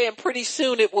it today, and pretty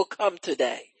soon it will come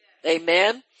today.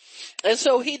 Amen. And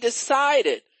so he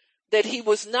decided that he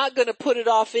was not going to put it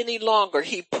off any longer.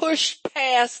 He pushed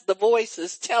past the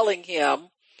voices telling him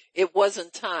it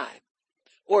wasn't time,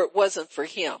 or it wasn't for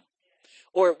him,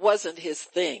 or it wasn't his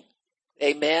thing.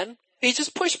 Amen. He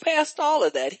just pushed past all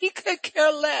of that. He could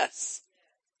care less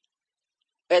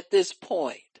at this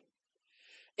point.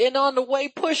 And on the way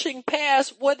pushing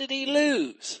past, what did he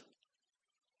lose?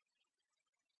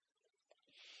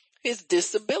 His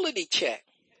disability check.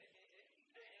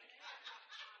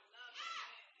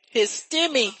 His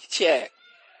STEMI check.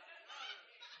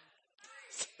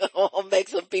 I'll make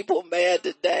some people mad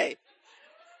today.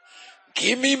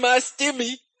 Give me my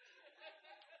STEMI.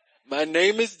 My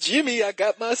name is Jimmy. I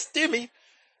got my STEMI.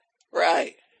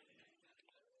 Right.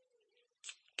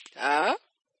 Huh?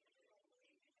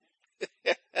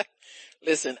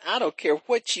 Listen, I don't care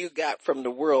what you got from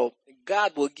the world.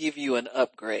 God will give you an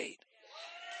upgrade.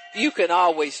 You can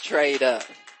always trade up.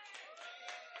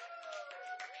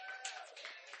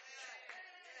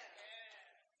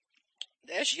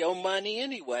 That's your money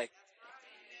anyway.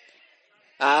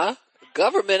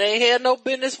 Government ain't had no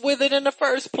business with it in the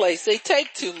first place. They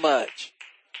take too much.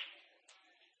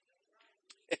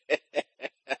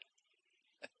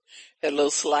 A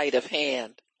little sleight of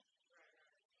hand.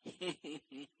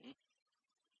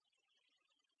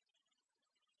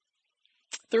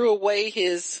 Threw away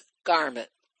his garment,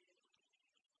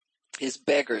 his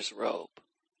beggar's robe.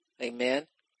 Amen.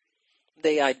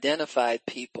 They identified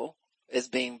people as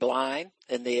being blind,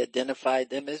 and they identified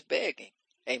them as begging.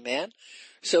 Amen.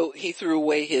 So he threw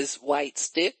away his white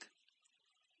stick.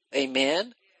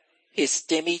 Amen. His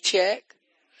STEMI check,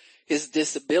 his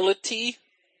disability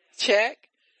check.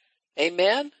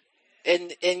 Amen.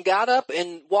 And got up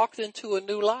and walked into a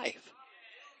new life.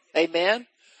 Amen.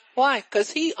 Why?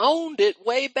 Because he owned it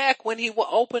way back when he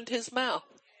opened his mouth.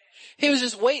 He was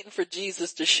just waiting for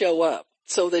Jesus to show up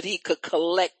so that he could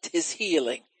collect his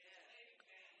healing.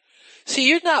 See,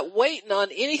 you're not waiting on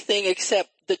anything except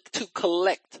to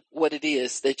collect what it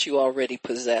is that you already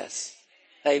possess.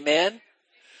 Amen.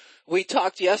 We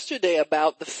talked yesterday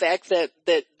about the fact that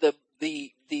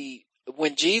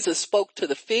when Jesus spoke to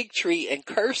the fig tree and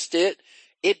cursed it,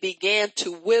 it began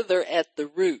to wither at the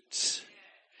roots.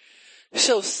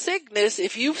 So sickness,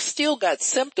 if you've still got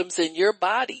symptoms in your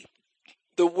body,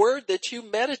 the word that you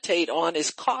meditate on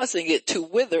is causing it to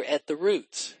wither at the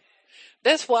roots.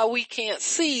 That's why we can't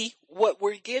see what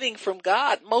we're getting from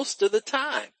God most of the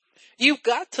time. You've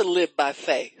got to live by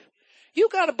faith.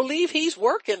 You've got to believe he's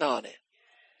working on it.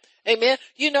 Amen.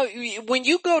 You know, when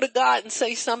you go to God and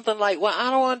say something like, well,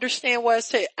 I don't understand why I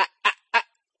say,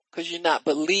 because you're not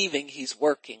believing he's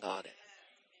working on it.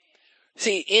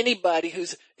 See, anybody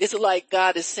it's like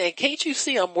God is saying, can't you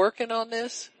see I'm working on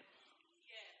this?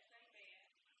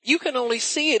 You can only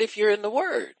see it if you're in the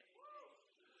Word.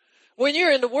 When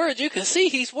you're in the Word, you can see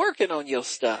he's working on your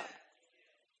stuff.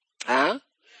 And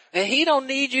he don't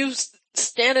need you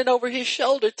standing over his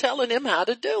shoulder telling him how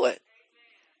to do it.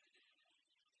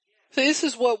 So this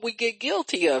is what we get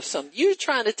guilty of. You're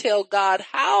trying to tell God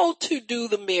how to do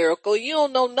the miracle. You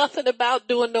don't know nothing about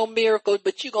doing no miracle,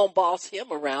 but you're going to boss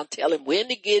him around, tell him when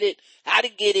to get it, how to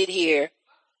get it here.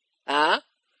 I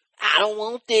don't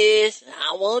want this.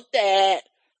 I want that.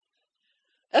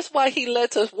 That's why he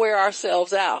lets us wear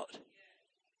ourselves out.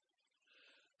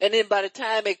 And then by the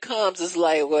time it comes, it's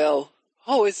like, well,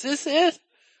 is this it?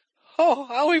 I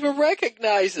don't even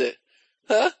recognize it.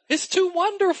 It's too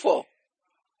wonderful.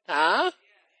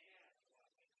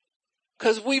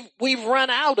 Because we've run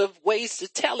out of ways to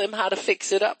tell him how to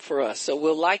fix it up for us, so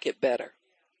we'll like it better.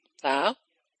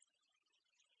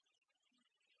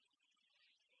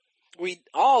 We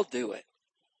all do it.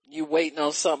 You waiting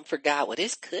on something for God. Well,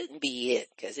 this couldn't be it,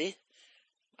 because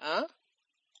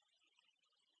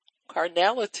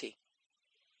carnality.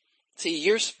 See,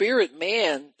 your spirit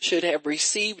man should have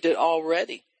received it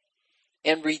already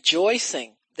and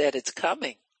rejoicing that it's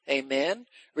coming. Amen.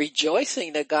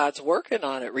 Rejoicing that God's working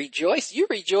on it. You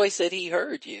rejoice that he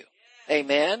heard you.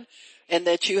 Amen. And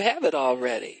that you have it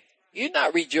already. You're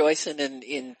not rejoicing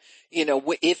in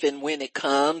if and when it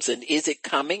comes and is it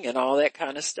coming and all that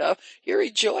kind of stuff. You're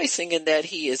rejoicing in that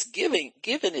he is given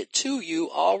it to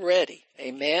you already.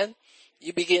 Amen.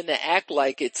 You begin to act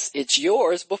like it's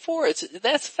yours before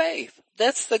that's faith.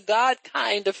 That's the God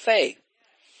kind of faith.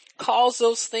 Calls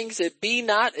those things that be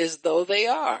not as though they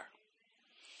are.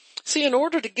 See, in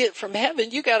order to get from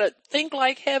heaven, you gotta think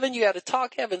like heaven, you gotta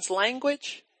talk heaven's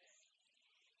language.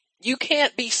 You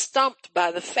can't be stumped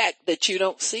by the fact that you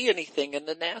don't see anything in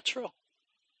the natural.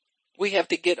 We have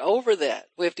to get over that.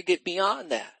 We have to get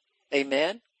beyond that.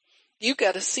 Amen. you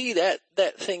got to see that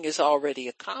that thing is already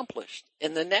accomplished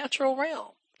in the natural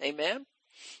realm. Amen.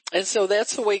 And so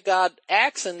that's the way God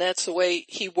acts, and that's the way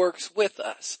he works with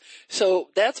us. So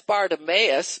that's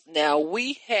Bartimaeus. Now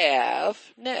we have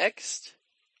next,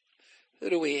 who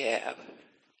do we have?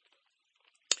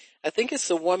 I think it's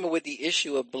the woman with the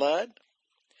issue of blood.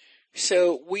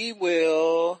 So we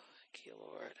will, thank you,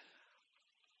 Lord.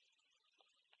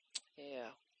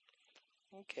 Yeah.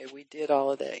 Okay, we did all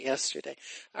of that yesterday.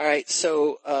 All right,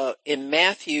 so in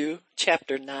Matthew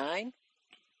chapter 9,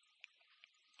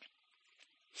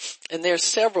 and there's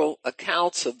several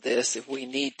accounts of this. If we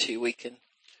need to, we can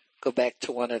go back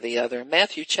to one or the other.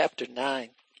 Matthew chapter 9.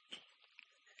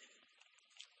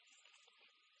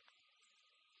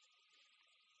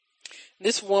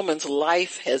 This woman's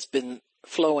life has been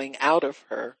flowing out of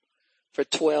her for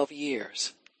 12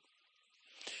 years.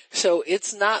 So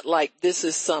it's not like this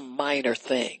is some minor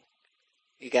thing.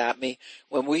 You got me?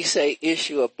 When we say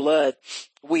issue of blood,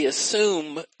 we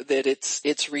assume that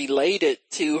it's related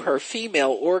to her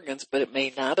female organs, but it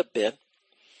may not have been.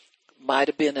 Might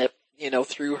have been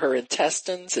through her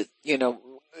intestines,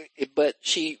 but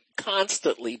she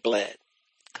constantly bled.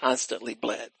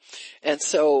 And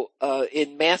so,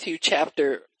 in Matthew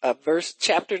chapter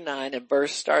 9 and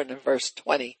starting in verse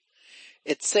 20,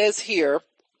 it says here,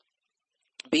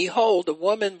 behold, a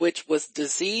woman which was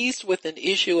diseased with an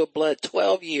issue of blood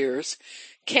 12 years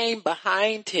came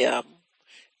behind him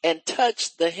and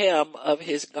touched the hem of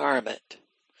his garment.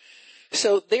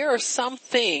 So there are some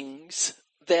things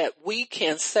that we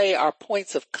can say are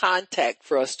points of contact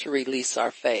for us to release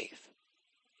our faith.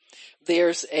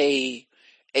 There's a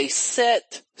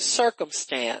set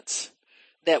circumstance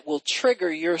that will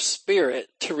trigger your spirit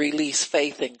to release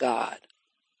faith in God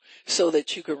so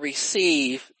that you can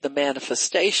receive the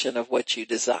manifestation of what you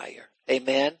desire.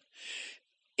 Amen.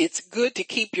 It's good to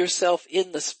keep yourself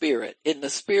in the spirit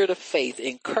of faith,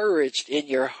 encouraged in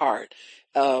your heart,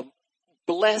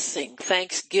 blessing,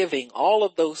 thanksgiving, all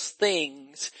of those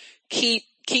things keep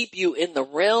you in the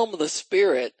realm of the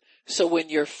spirit. So when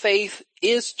your faith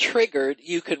is triggered,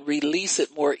 you can release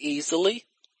it more easily.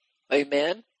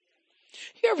 Amen.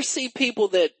 You ever see people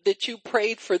that you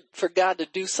prayed for God to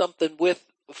do something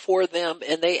for them,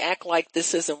 and they act like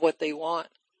this isn't what they want?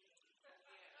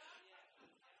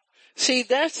 See,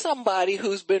 that's somebody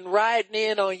who's been riding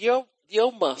in on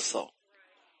your muscle.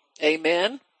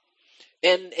 Amen.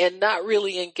 And not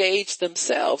really engage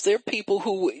themselves. There are people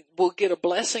who will get a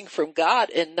blessing from God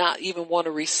and not even want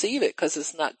to receive it because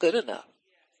it's not good enough.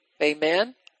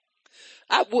 Amen.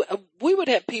 We would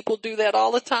have people do that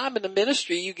all the time in the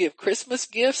ministry. You give Christmas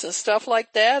gifts and stuff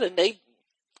like that, and they,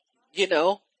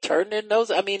 turn their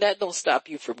nose. I mean, that don't stop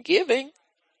you from giving.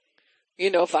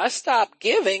 If I stop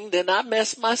giving, then I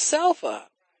mess myself up.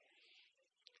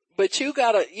 But you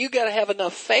gotta have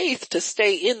enough faith to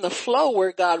stay in the flow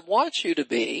where God wants you to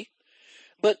be,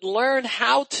 but learn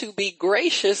how to be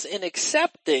gracious in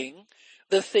accepting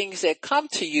the things that come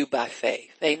to you by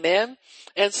faith. Amen.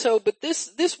 And so, but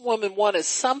this woman wanted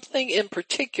something in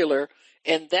particular,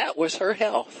 and that was her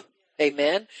health.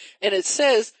 Amen. And it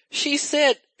says, she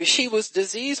said she was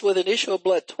diseased with an issue of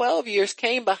blood 12 years,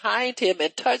 came behind him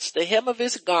and touched the hem of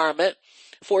his garment,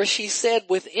 for she said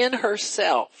within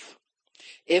herself,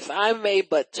 if I may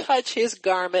but touch his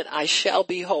garment, I shall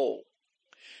be whole.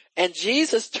 And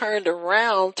Jesus turned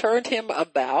him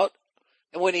about,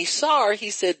 and when he saw her, he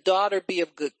said, daughter, be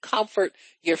of good comfort.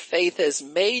 Your faith has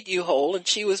made you whole. And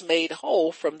she was made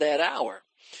whole from that hour.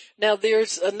 Now,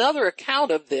 there's another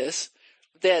account of this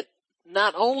that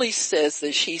not only says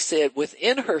that she said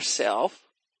within herself,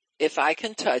 if I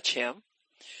can touch him.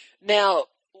 Now,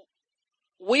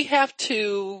 we have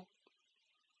to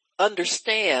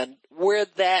understand where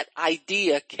that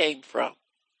idea came from.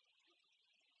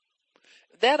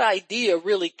 That idea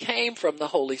really came from the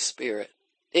Holy Spirit.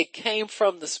 It came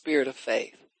from the spirit of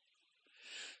faith.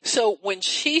 So when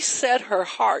she set her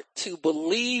heart to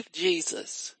believe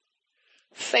Jesus,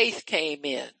 faith came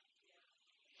in.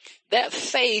 That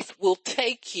faith will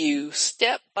take you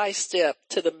step by step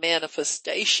to the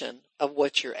manifestation of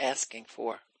what you're asking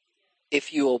for,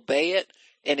 if you obey it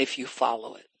and if you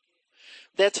follow it.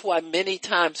 That's why many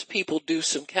times people do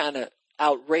some kind of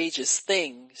outrageous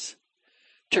things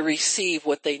to receive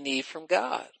what they need from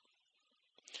God.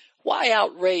 Why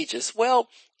outrageous? Well,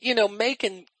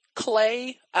 making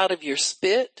clay out of your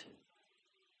spit.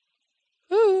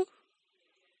 Ooh.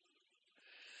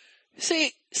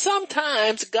 See,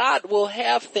 sometimes God will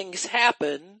have things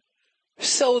happen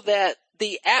so that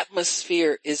the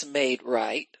atmosphere is made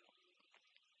right.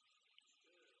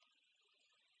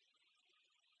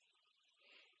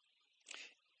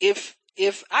 If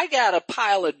if I got a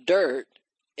pile of dirt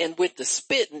and with the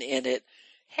spitting in it,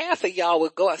 half of y'all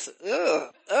would go and say,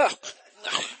 ugh, ugh,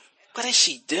 what is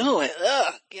she doing?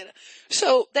 Ugh, get it.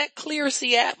 So that clears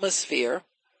the atmosphere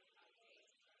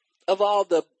of all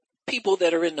the people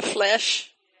that are in the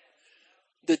flesh,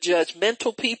 the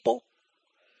judgmental people,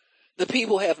 the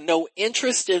people who have no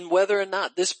interest in whether or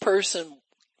not this person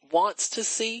wants to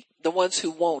see, the ones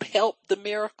who won't help the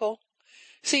miracle.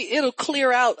 See, it'll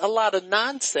clear out a lot of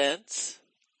nonsense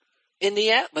in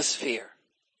the atmosphere.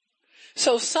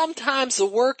 So sometimes the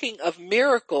working of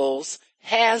miracles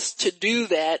has to do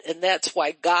that, and that's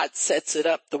why God sets it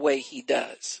up the way he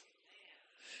does.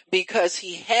 Because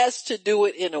he has to do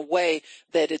it in a way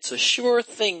that it's a sure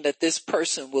thing that this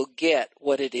person will get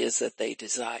what it is that they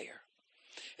desire.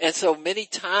 And so many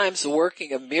times the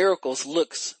working of miracles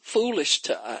looks foolish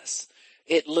to us.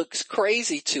 It looks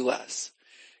crazy to us.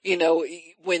 You know,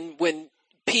 when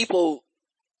people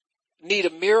need a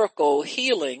miracle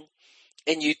healing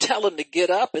and you tell them to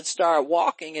get up and start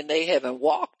walking and they haven't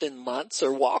walked in months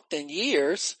or walked in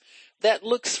years, that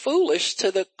looks foolish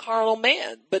to the carnal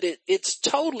man, but it's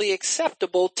totally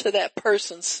acceptable to that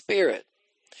person's spirit.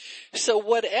 So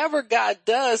whatever God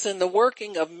does in the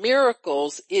working of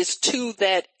miracles is to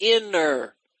that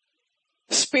inner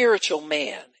spiritual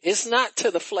man. It's not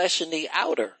to the flesh and the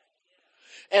outer.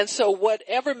 And so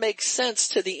whatever makes sense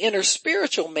to the inner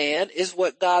spiritual man is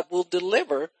what God will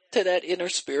deliver to that inner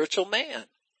spiritual man.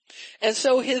 And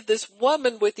so this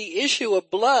woman with the issue of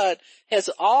blood has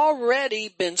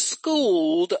already been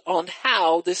schooled on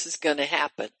how this is going to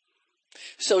happen.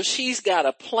 So she's got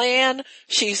a plan,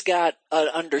 she's got an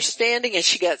understanding, and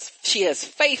she has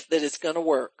faith that it's going to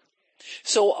work.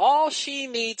 So all she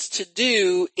needs to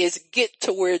do is get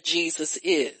to where Jesus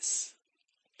is.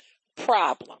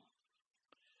 Problem.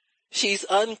 She's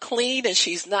unclean and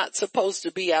she's not supposed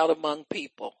to be out among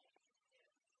people.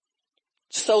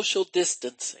 Social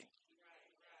distancing.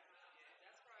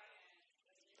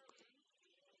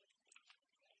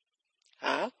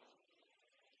 Huh?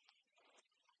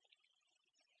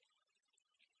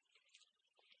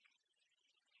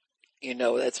 You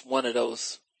know, that's one of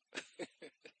those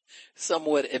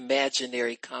somewhat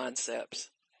imaginary concepts.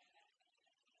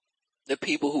 The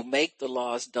people who make the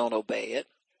laws don't obey it,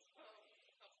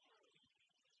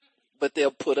 but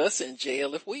they'll put us in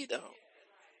jail if we don't.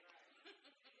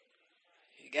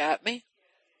 You got me?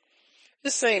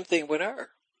 The same thing with her.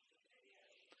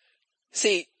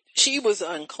 See, she was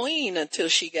unclean until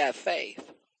she got faith.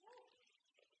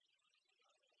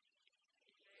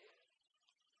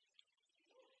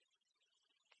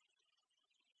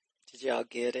 Did y'all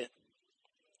get it?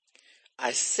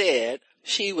 I said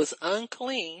she was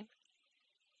unclean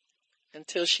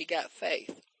until she got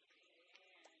faith.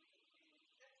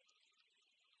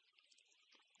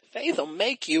 Faith will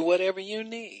make you whatever you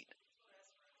need.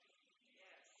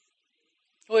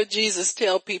 What Jesus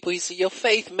tell people, he said, your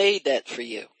faith made that for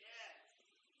you.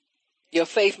 Your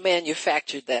faith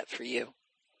manufactured that for you.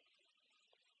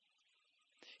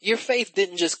 Your faith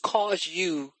didn't just cause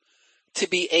you to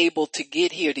be able to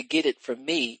get here to get it from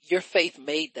me. Your faith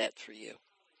made that for you.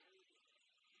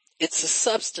 It's the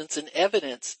substance and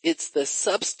evidence. It's the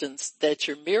substance that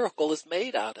your miracle is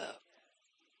made out of.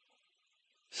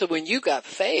 So when you got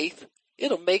faith,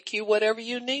 it'll make you whatever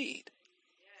you need.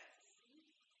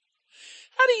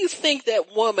 How do you think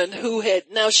that woman who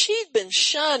she'd been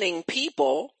shunning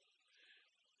people.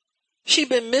 She'd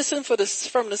been missing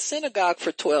from the synagogue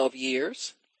for 12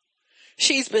 years.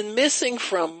 She's been missing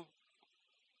from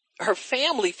her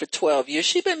family for 12 years.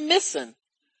 She'd been missing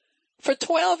for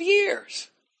 12 years.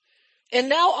 And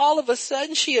now all of a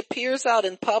sudden she appears out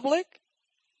in public?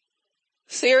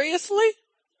 Seriously?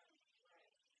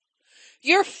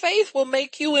 Your faith will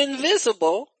make you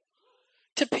invisible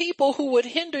to people who would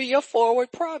hinder your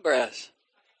forward progress.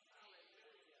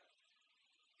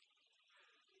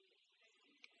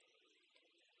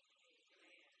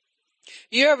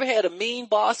 You ever had a mean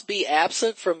boss be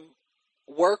absent from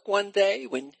work one day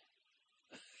when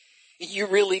you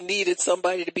really needed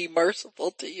somebody to be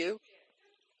merciful to you?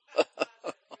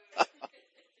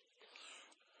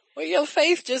 Well, your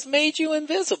faith just made you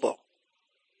invisible.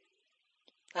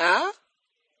 Huh?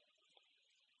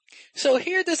 So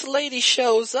here this lady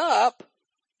shows up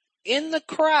in the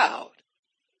crowd.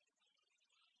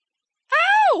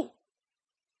 Ow!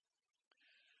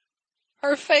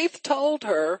 Her faith told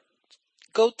her,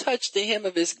 go touch the hem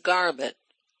of his garment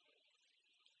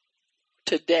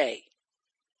today.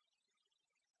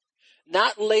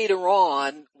 Not later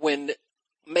on when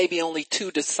maybe only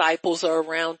 2 disciples are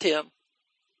around him.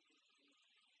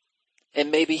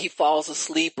 and maybe he falls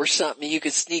asleep or something. You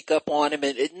can sneak up on him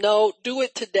no, do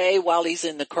it today while he's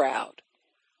in the crowd.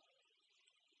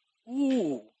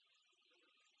 Ooh.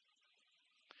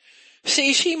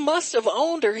 See, she must have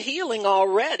owned her healing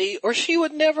already, or she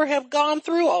would never have gone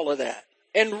through all of that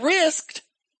and risked.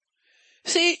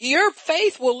 See, your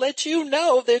faith will let you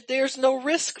know that there's no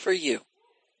risk for you,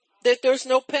 that there's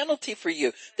no penalty for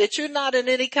you, that you're not in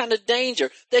any kind of danger,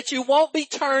 that you won't be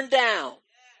turned down.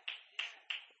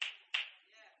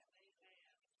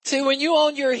 See, when you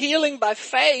own your healing by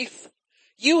faith,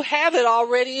 you have it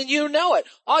already and you know it.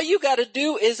 All you got to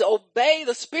do is obey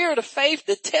the spirit of faith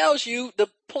that tells you the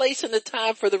place and the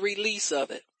time for the release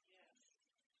of it.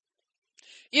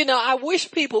 You know, I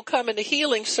wish people coming to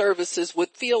healing services would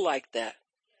feel like that.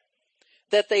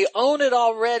 That they own it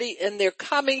already and they're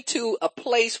coming to a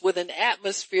place with an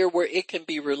atmosphere where it can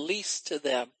be released to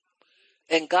them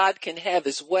and God can have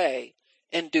his way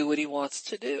and do what he wants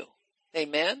to do.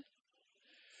 Amen.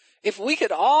 If we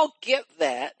could all get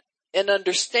that and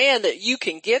understand that you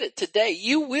can get it today,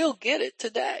 you will get it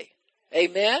today.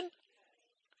 Amen.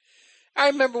 I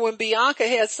remember when Bianca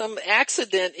had some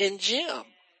accident in gym,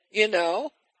 you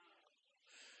know.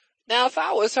 Now, if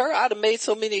I was her, I'd have made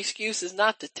so many excuses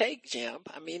not to take gym.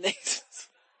 I mean,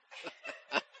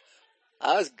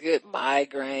 I was good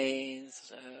migraines,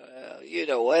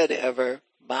 whatever,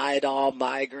 Midol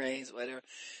migraines, whatever.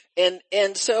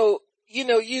 And so, you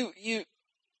know,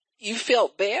 you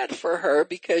felt bad for her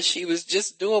because she was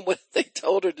just doing what they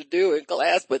told her to do in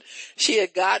class, but she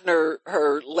had gotten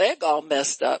her leg all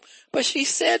messed up. But she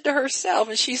said to herself,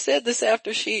 and she said this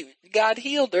after God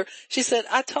healed her, she said,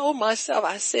 I told myself,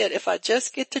 I said, if I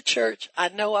just get to church, I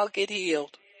know I'll get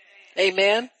healed.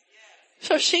 Amen.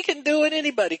 So she can do it.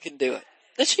 Anybody can do it.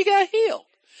 And she got healed.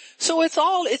 So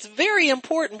it's very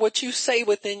important what you say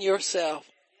within yourself.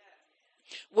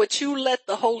 What you let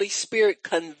the Holy Spirit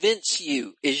convince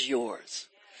you is yours.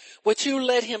 What you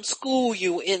let him school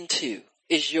you into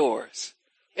is yours.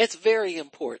 It's very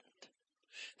important.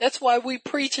 That's why we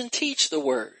preach and teach the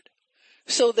word,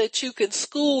 so that you can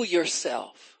school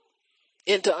yourself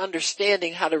into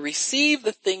understanding how to receive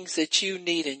the things that you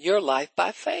need in your life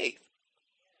by faith.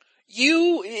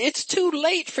 It's too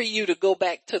late for you to go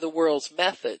back to the world's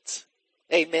methods.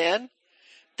 Amen.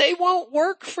 They won't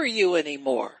work for you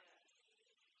anymore.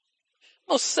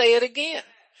 I'll say it again.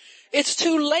 It's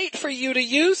too late for you to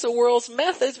use the world's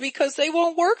methods because they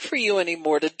won't work for you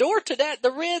anymore. The door to that,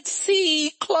 the Red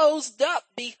Sea closed up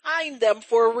behind them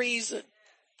for a reason.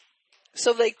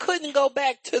 So they couldn't go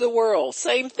back to the world.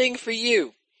 Same thing for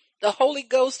you. The Holy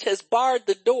Ghost has barred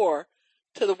the door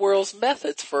to the world's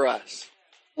methods for us.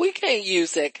 We can't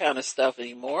use that kind of stuff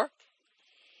anymore.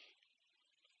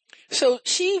 So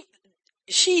she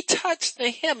touched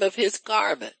the hem of his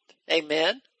garment.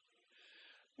 Amen.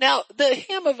 Now, the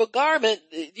hem of a garment,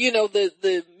 you know,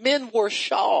 the men wore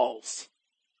shawls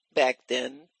back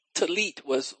then. Talit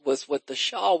was what the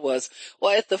shawl was.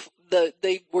 Well,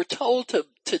 they were told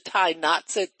to tie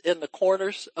knots in the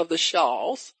corners of the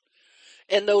shawls.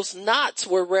 And those knots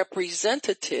were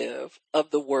representative of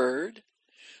the word.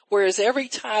 Whereas every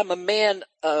time a man,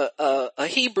 a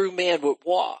Hebrew man would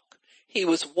walk, he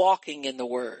was walking in the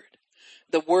word.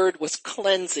 The word was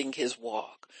cleansing his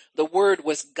walk. The word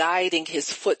was guiding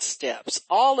his footsteps.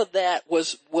 All of that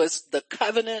was the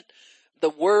covenant, the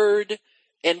word,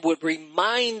 and would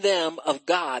remind them of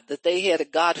God, that they had a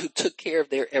God who took care of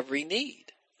their every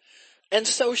need. And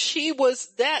so she was,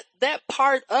 that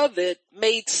part of it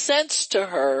made sense to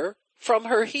her from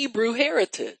her Hebrew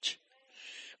heritage.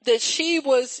 That she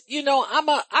was, you know,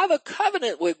 I have a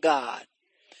covenant with God.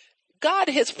 God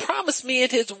has promised me in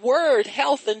his word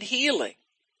health and healing.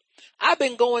 I've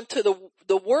been going to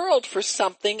the world for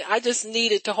something I just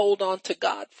needed to hold on to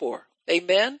God for.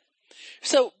 Amen.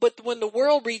 So, but when the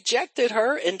world rejected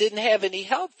her and didn't have any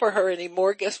help for her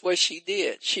anymore, guess what she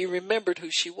did? She remembered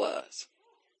who she was.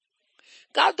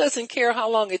 God doesn't care how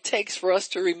long it takes for us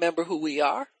to remember who we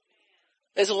are,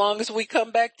 as long as we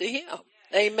come back to him.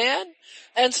 Amen.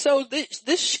 And so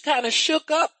this kind of shook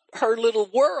up her little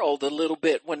world a little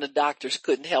bit when the doctors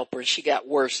couldn't help her and she got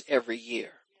worse every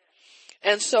year.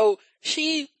 And so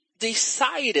she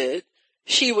decided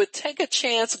she would take a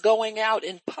chance going out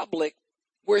in public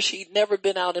where she'd never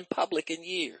been out in public in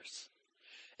years.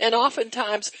 And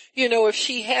oftentimes, you know, if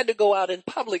she had to go out in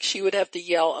public, she would have to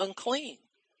yell unclean.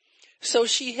 So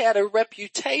she had a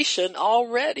reputation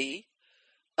already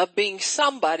of being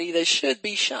somebody that should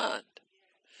be shunned.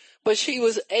 But she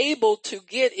was able to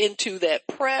get into that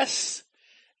press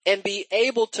and be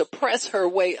able to press her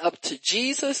way up to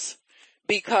Jesus,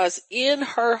 because in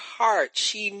her heart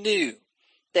she knew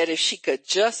that if she could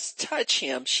just touch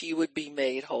him, she would be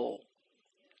made whole.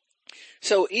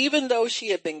 So even though she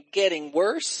had been getting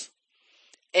worse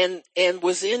and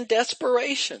was in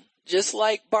desperation, just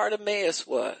like Bartimaeus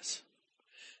was,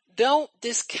 don't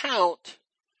discount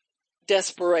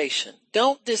desperation.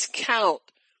 Don't discount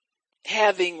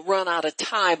having run out of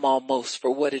time almost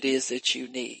for what it is that you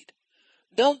need.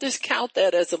 Don't discount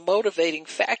that as a motivating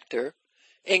factor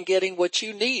in getting what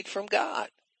you need from God.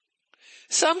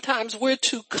 Sometimes we're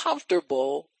too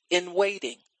comfortable in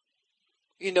waiting.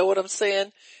 You know what I'm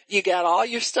saying? You got all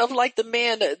your stuff, like the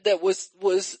man that was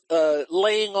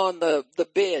laying on the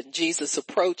bed. Jesus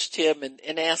approached him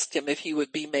and asked him if he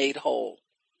would be made whole.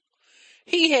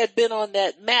 He had been on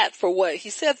that mat for what? He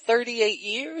said 38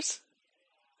 years.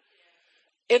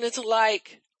 And it's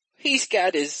like he's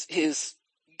got his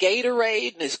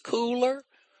Gatorade and his cooler.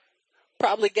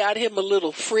 Probably got him a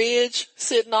little fridge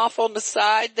sitting off on the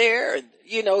side there, and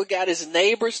got his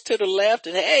neighbors to the left,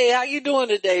 and hey, how you doing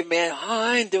today, man? Oh,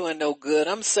 I ain't doing no good.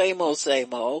 I'm same old,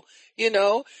 same old.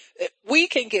 We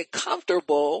can get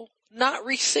comfortable not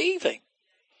receiving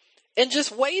and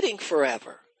just waiting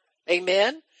forever.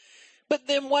 Amen. But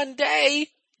then one day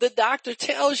the doctor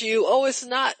tells you, oh, it's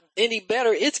not any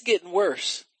better. It's getting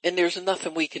worse, and there's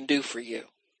nothing we can do for you.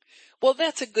 Well,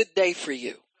 that's a good day for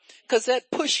you, because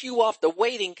that pushed you off the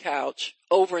waiting couch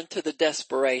over into the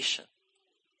desperation.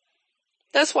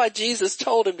 That's why Jesus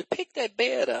told him to pick that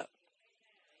bed up.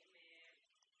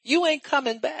 You ain't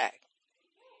coming back.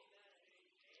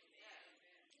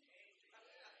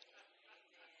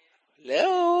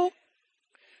 Hello?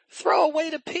 Throw away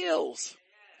the pills.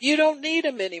 You don't need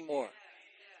them anymore.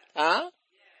 Huh?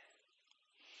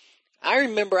 I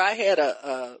remember I had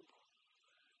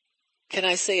can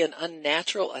I say an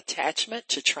unnatural attachment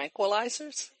to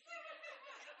tranquilizers?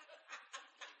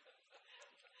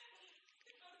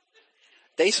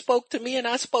 They spoke to me and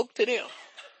I spoke to them.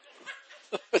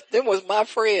 Them was my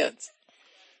friends.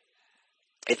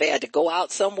 If I had to go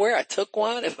out somewhere, I took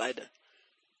one.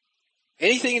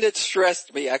 Anything that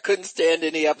stressed me, I couldn't stand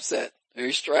any upset.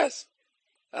 Any stress.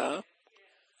 And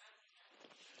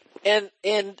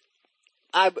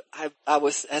I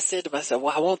said to myself,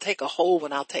 well, I won't take a whole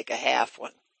one, I'll take a half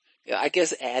one. I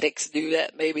guess addicts do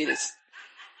that. Maybe this,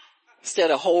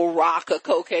 instead of a whole rock of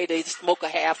cocaine, they smoke a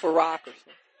half a rock or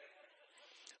something.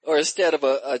 Or instead of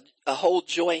a whole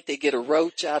joint, they get a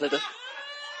roach out of the.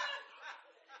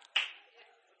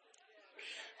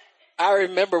 I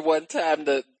remember one time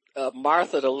that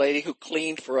Martha, the lady who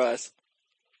cleaned for us,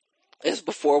 this is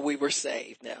before we were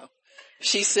saved now,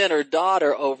 she sent her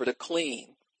daughter over to clean.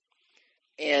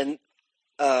 And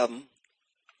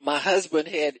my husband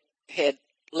had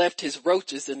left his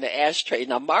roaches in the ashtray.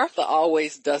 Now Martha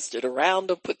always dusted around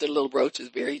them, put the little roaches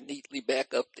very neatly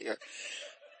back up there.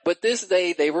 But this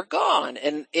day they were gone,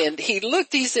 and he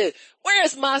looked, he said,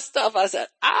 where's my stuff? I said,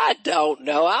 I don't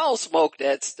know. I don't smoke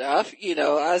that stuff.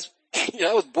 I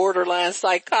was borderline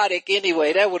psychotic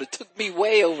anyway. That would have took me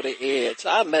way over the edge.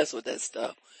 I mess with that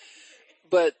stuff.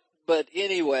 But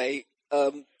anyway,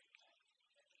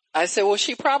 I said, well,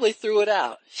 she probably threw it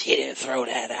out. She didn't throw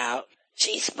that out.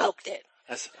 She smoked it.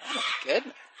 I said, oh my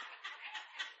goodness.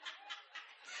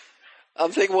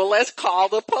 I'm thinking, well, let's call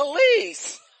the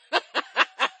police.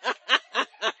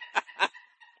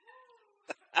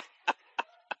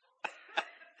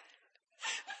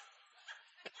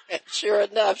 And sure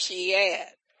enough, she had.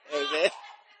 Amen.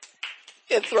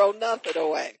 Didn't throw nothing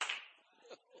away.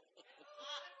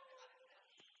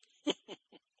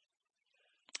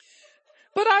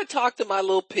 But I talk to my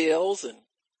little pills, and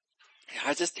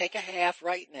I just take a half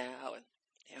right now, and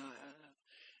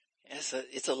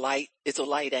it's a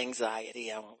light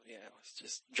anxiety. It's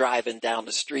just driving down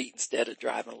the street instead of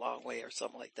driving a long way or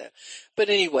something like that. But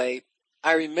anyway,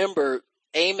 I remember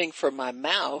aiming for my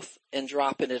mouth and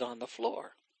dropping it on the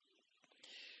floor.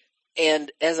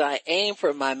 And as I aimed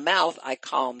for my mouth, I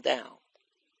calmed down.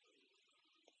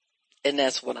 And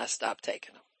that's when I stopped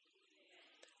taking them.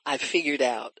 I figured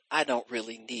out I don't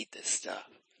really need this stuff.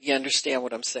 You understand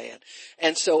what I'm saying?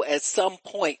 And so at some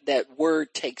point that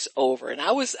word takes over. And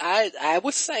I was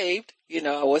saved.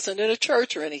 I wasn't in a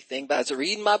church or anything, but I was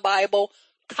reading my Bible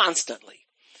constantly.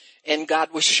 And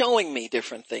God was showing me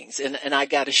different things. And I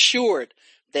got assured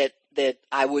that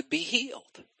I would be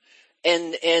healed.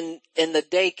 And the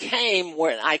day came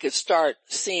when I could start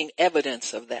seeing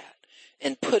evidence of that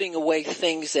and putting away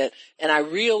things and I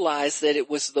realized that it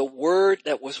was the word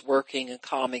that was working and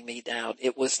calming me down.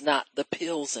 It was not the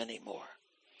pills anymore.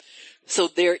 So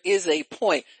there is a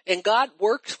point, and God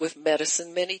works with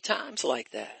medicine many times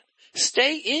like that.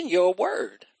 Stay in your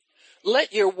word.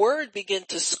 Let your word begin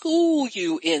to school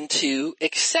you into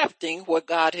accepting what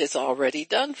God has already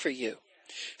done for you.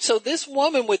 So this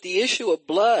woman with the issue of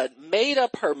blood made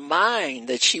up her mind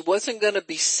that she wasn't going to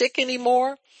be sick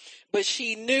anymore, but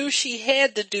she knew she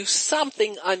had to do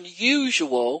something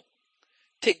unusual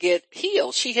to get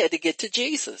healed. She had to get to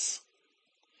Jesus.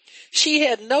 She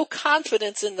had no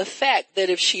confidence in the fact that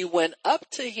if she went up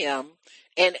to him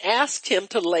and asked him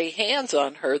to lay hands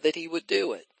on her, that he would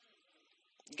do it.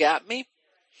 Got me?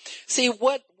 See,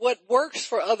 what works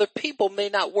for other people may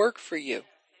not work for you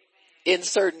in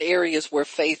certain areas where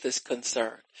faith is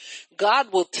concerned.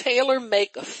 God will tailor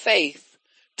make a faith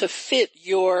to fit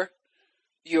your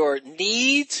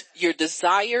needs, your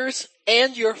desires,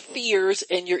 and your fears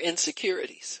and your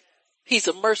insecurities. He's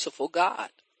a merciful God.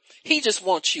 He just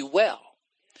wants you well.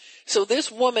 So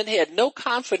this woman had no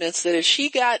confidence that if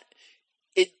she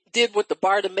did what the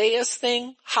Bartimaeus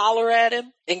thing, holler at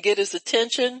him and get his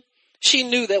attention, she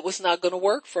knew that was not going to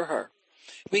work for her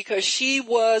because she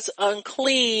was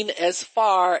unclean as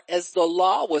far as the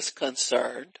law was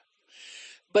concerned,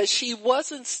 but she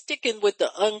wasn't sticking with the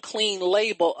unclean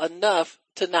label enough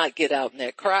to not get out in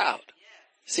that crowd.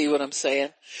 See what I'm saying?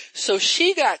 So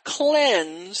she got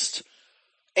cleansed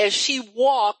as she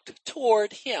walked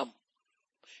toward him.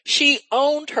 She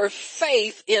owned her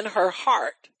faith in her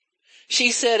heart.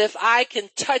 She said, if I can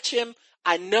touch him,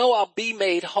 I know I'll be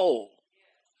made whole.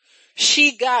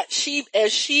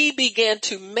 As she began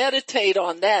to meditate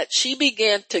on that, she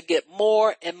began to get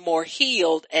more and more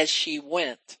healed as she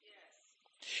went.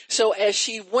 So as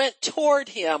she went toward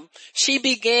him, she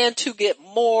began to get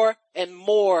more and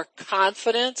more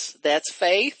confidence, that's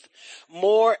faith,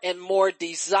 more and more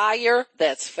desire,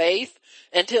 that's faith,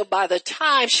 until by the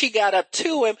time she got up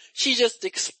to him, she just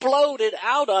exploded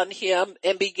out on him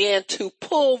and began to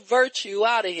pull virtue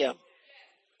out of him.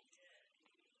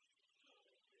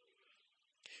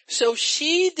 So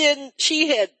she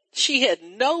had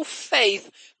no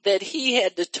faith that he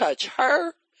had to touch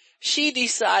her. She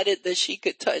decided that she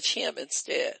could touch him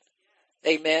instead.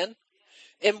 Amen.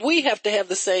 And we have to have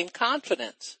the same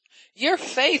confidence. Your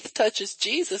faith touches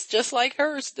Jesus just like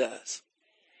hers does.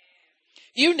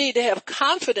 You need to have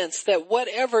confidence that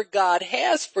whatever God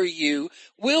has for you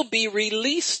will be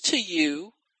released to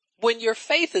you when your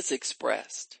faith is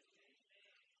expressed.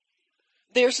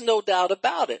 There's no doubt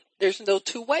about it. There's no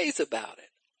two ways about it.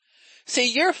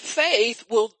 See, your faith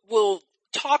will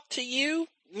talk to you,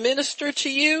 minister to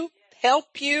you,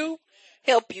 help you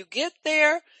get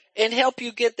there, and help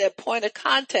you get that point of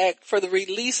contact for the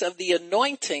release of the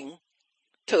anointing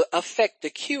to affect the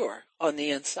cure on the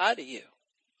inside of you.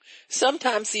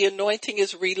 Sometimes the anointing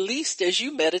is released as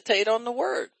you meditate on the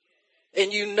word,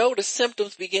 and you know the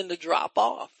symptoms begin to drop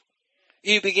off.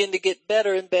 You begin to get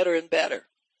better and better and better.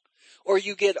 Or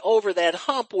you get over that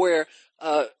hump where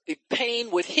pain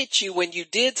would hit you when you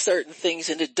did certain things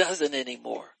and it doesn't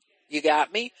anymore. You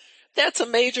got me? That's a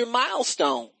major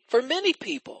milestone for many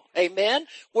people. Amen.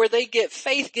 Where they get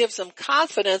faith gives them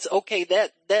confidence. Okay,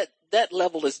 that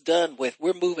level is done with.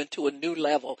 We're moving to a new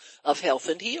level of health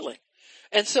and healing.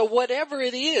 And so whatever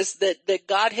it is that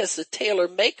God has to tailor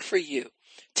make for you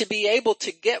to be able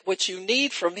to get what you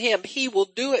need from him, he will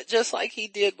do it just like he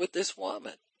did with this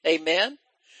woman. Amen.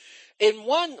 In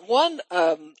one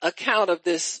account of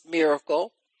this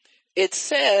miracle, it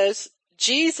says,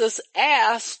 Jesus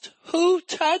asked, who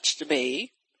touched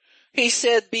me? He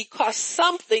said, because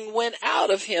something went out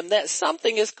of him. That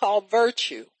something is called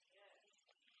virtue.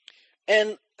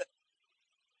 And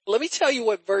let me tell you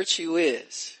what virtue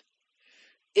is.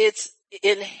 It's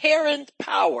inherent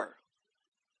power.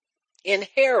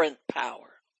 Inherent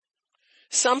power.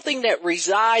 Something that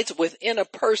resides within a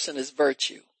person is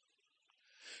virtue.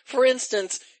 For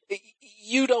instance,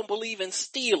 you don't believe in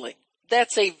stealing.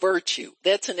 That's a virtue.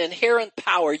 That's an inherent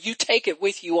power. You take it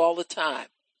with you all the time.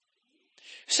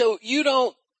 So you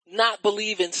don't not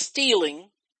believe in stealing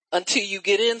until you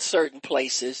get in certain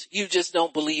places. You just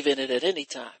don't believe in it at any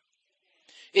time.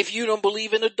 If you don't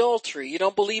believe in adultery, you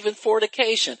don't believe in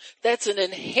fornication, that's an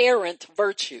inherent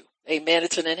virtue. Amen.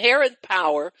 It's an inherent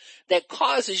power that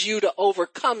causes you to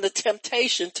overcome the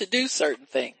temptation to do certain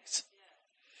things.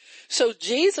 So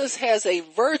Jesus has a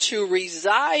virtue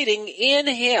residing in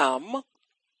him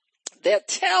that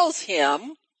tells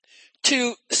him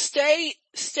to stay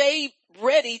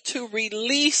ready to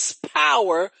release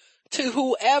power to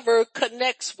whoever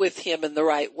connects with him in the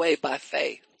right way by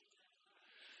faith.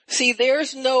 See,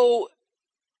 virtue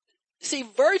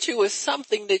is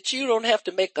something that you don't have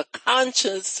to make a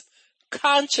conscious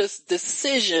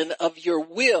decision of your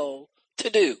will to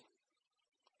do.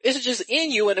 It's just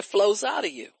in you and it flows out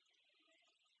of you.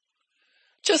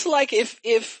 Just like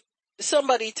if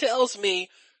somebody tells me,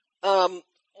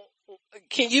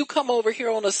 can you come over here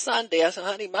on a Sunday? I said,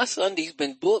 honey, my Sunday's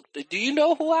been booked. Do you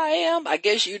know who I am? I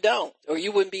guess you don't, or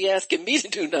you wouldn't be asking me to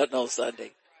do nothing on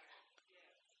Sunday.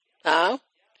 Huh?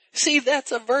 See,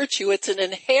 that's a virtue. It's an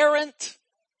inherent,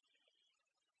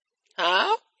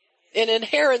 an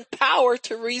inherent power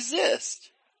to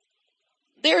resist.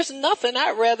 There's nothing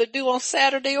I'd rather do on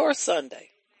Saturday or Sunday.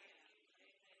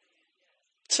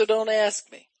 So don't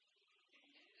ask me.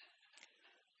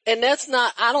 And that's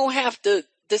not, I don't have to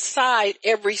decide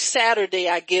every Saturday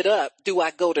I get up, do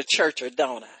I go to church or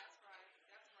don't I?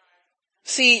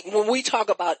 See, when we talk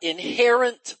about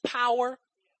inherent power,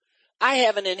 I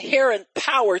have an inherent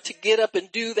power to get up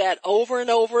and do that over and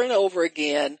over and over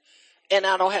again. And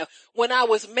I don't have, when I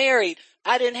was married,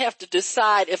 I didn't have to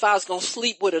decide if I was going to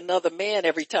sleep with another man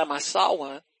every time I saw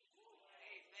one.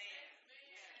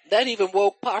 That even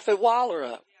woke Prophet Waller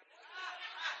up.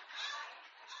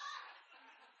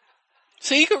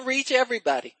 So you can reach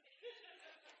everybody.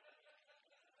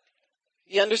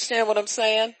 You understand what I'm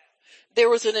saying? There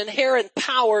was an inherent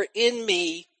power in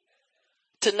me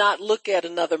to not look at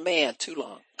another man too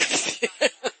long.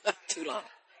 Too long.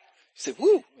 You say,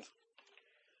 woo.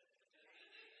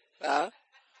 I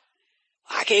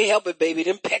can't help it, baby.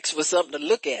 Them pecs was something to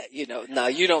look at, you know. No,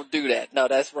 you don't do that. No,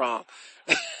 that's wrong.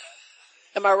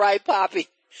 Am I right, Poppy?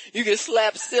 You get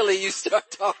slapped silly, you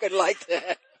start talking like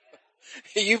that.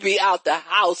 You be out the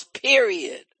house,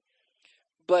 period.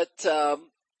 But,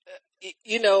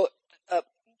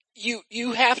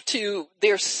 you have to,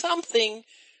 there's something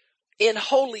in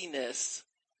holiness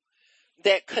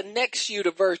that connects you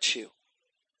to virtue.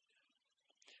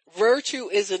 Virtue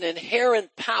is an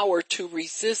inherent power to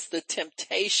resist the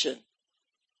temptation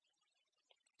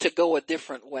to go a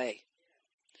different way.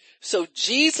 So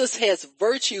Jesus has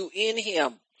virtue in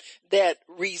him that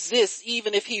resists,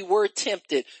 even if he were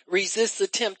tempted, resists the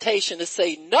temptation to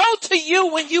say no to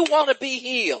you when you want to be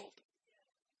healed.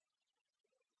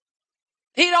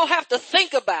 He don't have to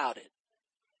think about it.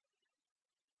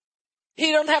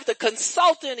 He don't have to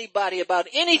consult anybody about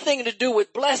anything to do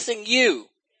with blessing you.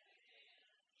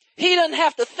 He doesn't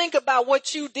have to think about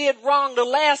what you did wrong the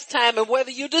last time and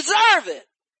whether you deserve it.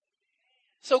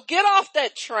 So get off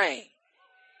that train.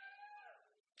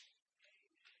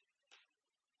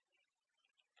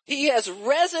 He has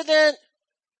resident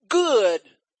good,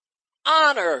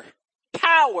 honor,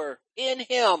 power in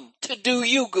him to do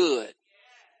you good.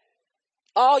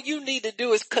 All you need to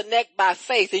do is connect by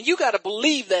faith, and you got to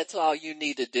believe that's all you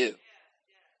need to do.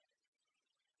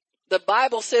 The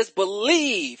Bible says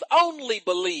believe, only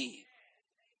believe.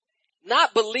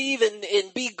 Not believe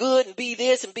and be good and be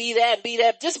this and be that and be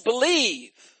that. Just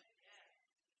believe.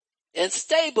 And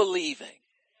stay believing.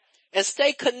 And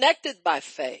stay connected by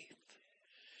faith.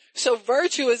 So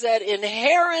virtue is that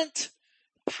inherent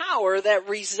power that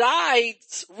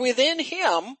resides within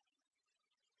him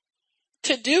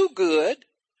to do good.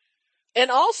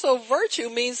 And also virtue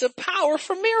means the power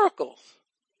for miracles.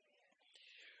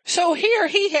 So here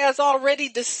he has already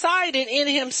decided in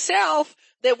himself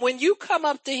that when you come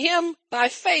up to him by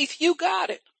faith, you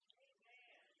got it.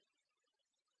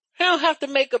 He don't have to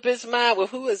make up his mind, well,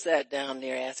 who is that down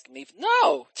there asking me?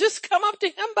 No, just come up to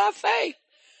him by faith.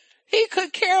 He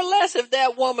could care less if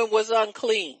that woman was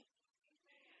unclean.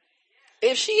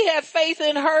 If she had faith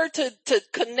in her to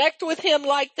connect with him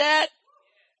like that,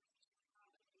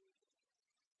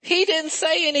 he didn't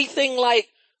say anything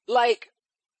like,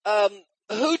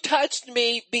 who touched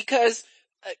me, because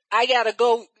I gotta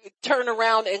go turn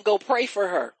around and go pray for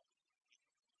her.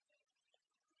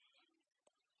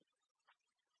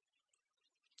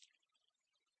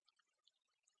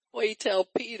 Well, he tell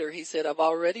Peter, he said, I've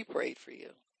already prayed for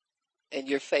you and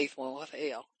your faith won't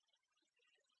fail.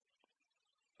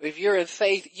 If you're in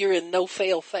faith, you're in no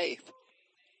fail faith.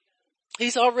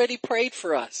 He's already prayed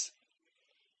for us.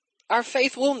 Our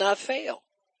faith will not fail.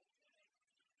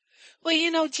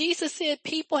 Well, Jesus said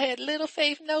people had little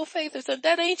faith, no faith, or something.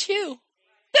 That ain't you.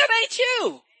 That ain't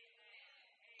you.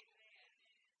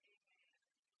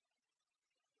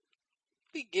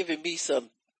 Be giving me some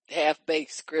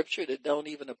half-baked scripture that don't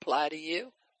even apply to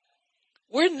you.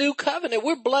 We're new covenant.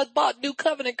 We're blood-bought new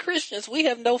covenant Christians. We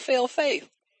have no fail faith.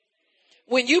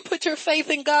 When you put your faith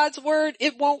in God's word,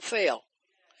 it won't fail.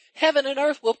 Heaven and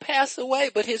earth will pass away,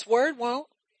 but his word won't.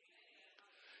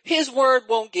 His word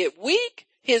won't get weak.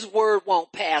 His word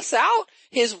won't pass out.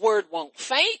 His word won't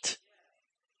faint.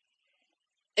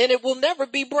 And it will never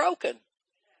be broken.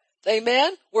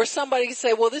 Amen? Where somebody can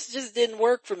say, well, this just didn't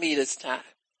work for me this time.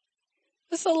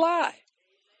 It's a lie.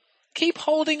 Keep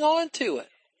holding on to it.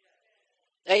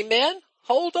 Amen?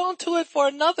 Hold on to it for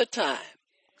another time.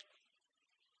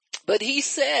 But he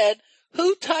said,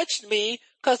 who touched me?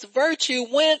 Because virtue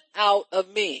went out of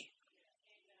me.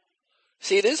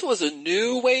 See, this was a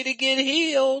new way to get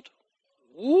healed.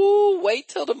 Woo, wait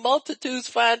till the multitudes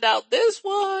find out this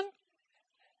one.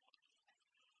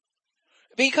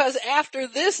 Because after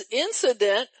this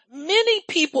incident, many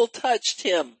people touched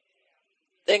him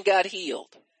and got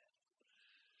healed.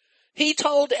 He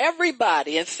told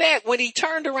everybody. In fact, when he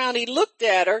turned around, he looked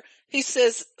at her. He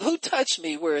says, who touched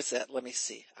me? Where is that? Let me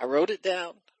see. I wrote it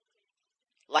down.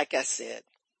 Like I said.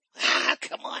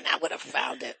 Come on. I would have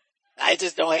found it. I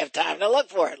just don't have time to look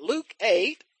for it. Luke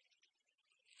 8.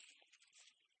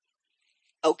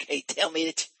 Okay. Tell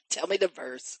me the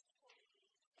verse.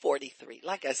 43.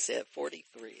 Like I said,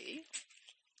 43.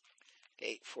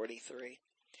 Okay. 43.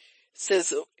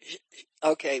 Says,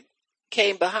 okay.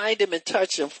 Came behind him and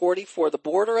touched him, 44, the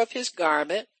border of his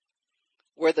garment,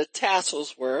 where the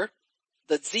tassels were,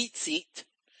 the tzitzit,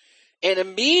 and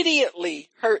immediately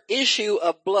her issue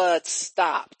of blood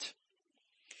stopped.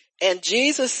 And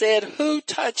Jesus said, who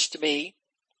touched me?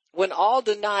 When all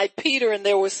denied Peter and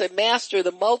there was a Master,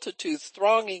 the multitudes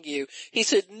thronging you, he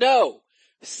said, no,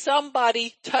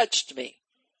 somebody touched me,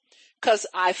 because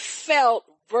I felt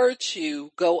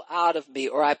virtue go out of me,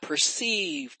 or I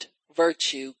perceived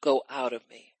virtue go out of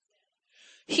me.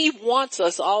 He wants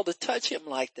us all to touch him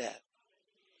like that,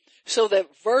 so that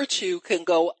virtue can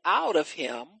go out of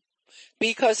him,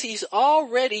 because he's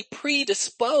already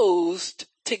predisposed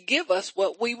to give us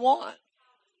what we want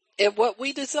and what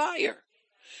we desire.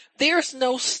 There's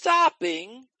no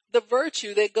stopping the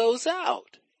virtue that goes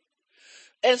out.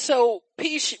 And so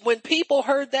when people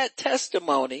heard that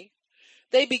testimony,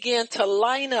 they began to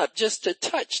line up just to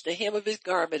touch the hem of his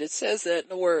garment. It says that in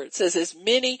the word. It says as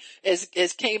many as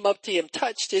came up to him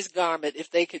touched his garment,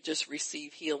 if they could just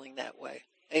receive healing that way.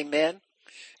 Amen.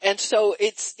 And so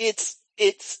it sets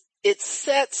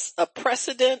a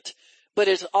precedent, but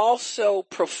it's also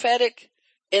prophetic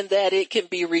in that it can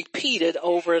be repeated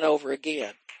over and over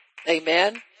again.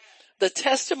 Amen. The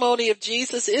testimony of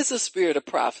Jesus is a spirit of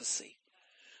prophecy.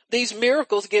 These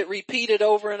miracles get repeated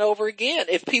over and over again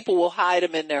if people will hide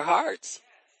them in their hearts.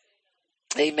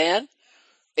 Amen.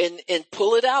 And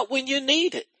pull it out when you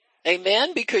need it.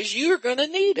 Amen. Because you're going to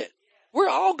need it. We're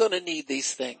all going to need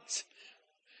these things.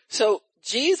 So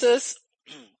Jesus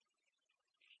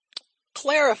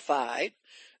clarified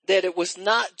that it was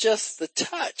not just the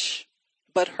touch,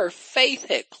 but her faith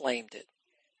had claimed it.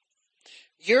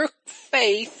 Your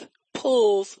faith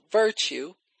pulls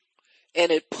virtue. And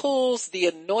it pulls the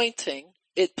anointing,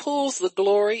 it pulls the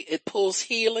glory, it pulls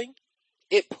healing,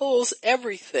 it pulls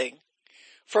everything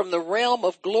from the realm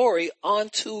of glory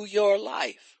onto your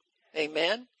life.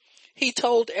 Amen. He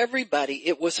told everybody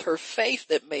it was her faith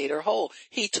that made her whole.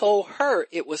 He told her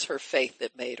it was her faith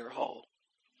that made her whole.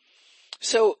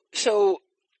 So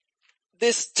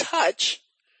this touch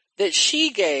that she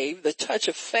gave, the touch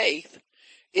of faith,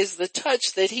 is the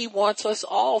touch that he wants us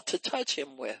all to touch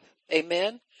him with.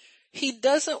 Amen. He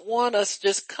doesn't want us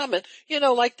just coming,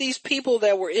 like these people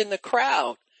that were in the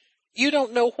crowd. You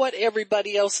don't know what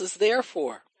everybody else is there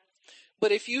for.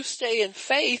 But if you stay in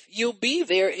faith, you'll be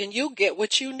there and you'll get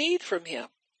what you need from him.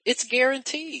 It's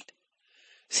guaranteed.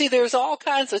 See, there's all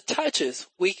kinds of touches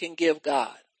we can give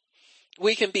God.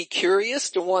 We can be curious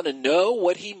to want to know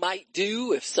what he might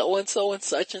do if so-and-so and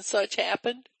such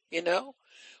happened,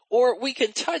 Or we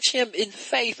can touch him in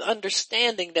faith,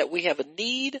 understanding that we have a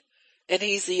need, and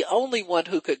he's the only one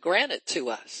who could grant it to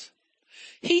us.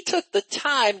 He took the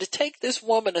time to take this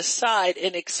woman aside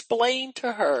and explain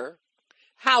to her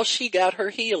how she got her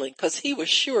healing, because he was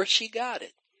sure she got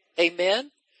it.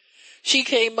 Amen. She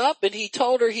came up and he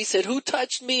told her, he said, who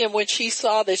touched me? And when she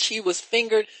saw that she was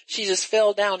fingered, she just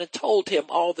fell down and told him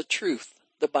all the truth,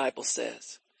 the Bible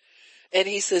says. And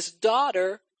he says,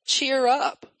 daughter, cheer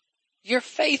up. Your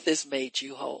faith has made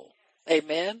you whole.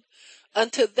 Amen.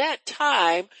 Until that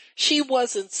time, she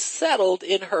wasn't settled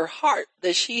in her heart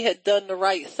that she had done the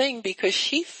right thing, because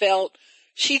she felt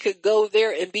she could go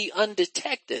there and be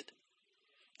undetected.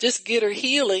 Just get her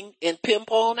healing and pimp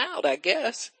on out, I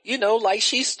guess. Like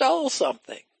she stole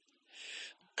something.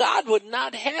 God would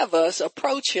not have us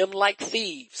approach him like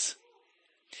thieves.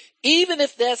 Even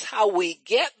if that's how we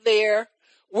get there,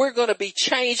 we're going to be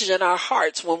changed in our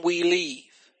hearts when we leave.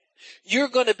 You're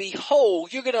going to be whole.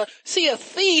 You're going to see, a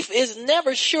thief is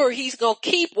never sure he's going to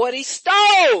keep what he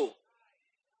stole.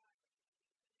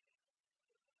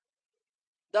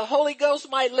 The Holy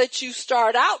Ghost might let you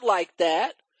start out like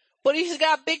that, but he's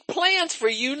got big plans for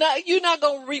you. You're not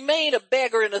going to remain a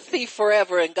beggar and a thief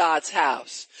forever in God's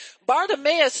house.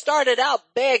 Bartimaeus started out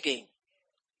begging,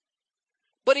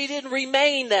 but he didn't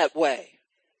remain that way.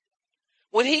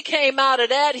 When he came out of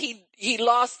that, he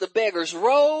lost the beggar's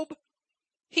robe.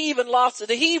 He even lost it.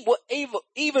 He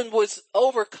even was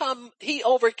overcome. He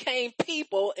overcame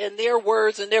people and their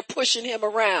words, and they're pushing him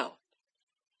around.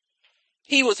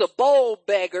 He was a bold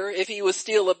beggar if he was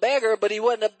still a beggar, but he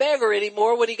wasn't a beggar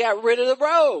anymore when he got rid of the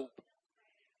robe.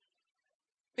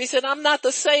 He said, I'm not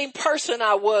the same person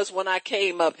I was when I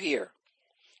came up here.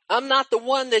 I'm not the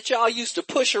one that y'all used to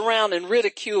push around and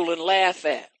ridicule and laugh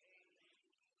at.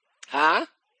 Huh?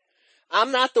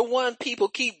 I'm not the one people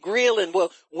keep grilling.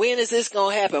 Well, when is this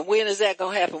going to happen? When is that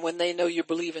going to happen? When they know you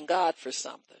believe in God for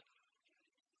something.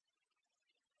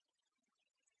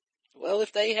 Well,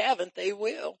 if they haven't, they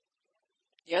will.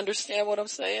 You understand what I'm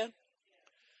saying?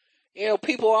 You know,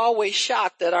 people are always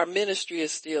shocked that our ministry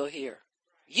is still here.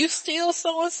 You still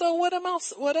so-and-so? What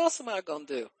else am I going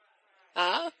to do?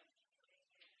 Huh?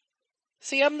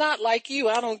 See, I'm not like you.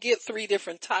 I don't get 3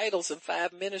 different titles and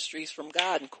 5 ministries from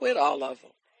God and quit all of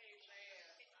them.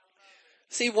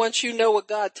 See, once you know what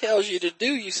God tells you to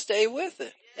do, you stay with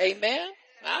it. Amen?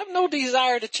 I have no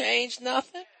desire to change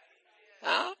nothing.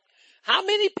 Huh? How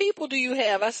many people do you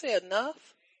have? I said enough.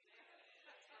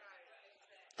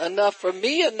 Enough for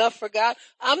me, enough for God.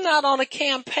 I'm not on a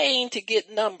campaign to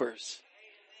get numbers.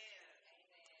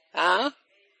 Huh?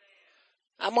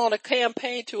 I'm on a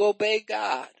campaign to obey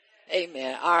God.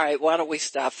 Amen. All right, why don't we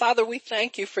stop? Father, we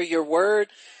thank you for your word.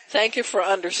 Thank you for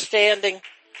understanding.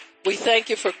 We thank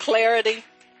you for clarity.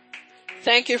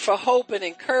 Thank you for hope and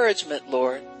encouragement,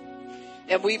 Lord.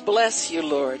 And we bless you,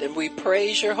 Lord, and we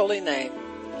praise your holy name.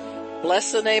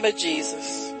 Bless the name of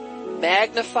Jesus.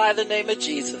 Magnify the name of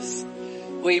Jesus.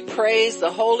 We praise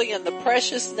the holy and the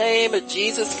precious name of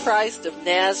Jesus Christ of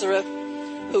Nazareth,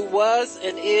 who was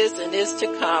and is to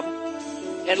come.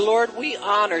 And Lord, we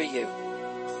honor you.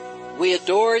 We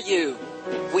adore you.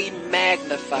 We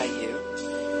magnify you.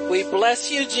 We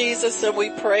bless you, Jesus, and we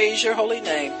praise your holy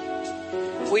name.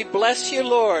 We bless you,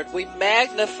 Lord. We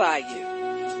magnify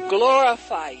you,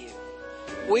 glorify you.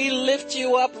 We lift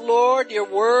you up, Lord. You're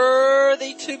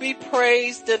worthy to be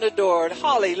praised and adored.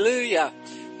 Hallelujah.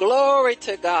 Glory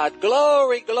to God.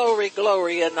 Glory, glory,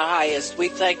 glory in the highest. We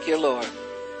thank you, Lord.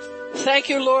 Thank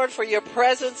you, Lord, for your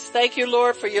presence. Thank you,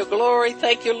 Lord, for your glory.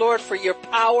 Thank you, Lord, for your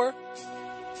power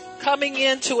coming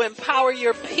in to empower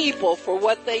your people for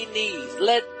what they need.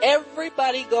 Let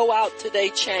everybody go out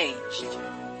today changed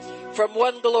from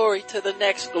one glory to the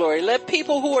next glory. Let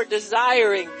people who are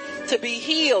desiring to be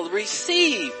healed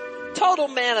receive total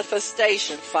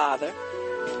manifestation, Father.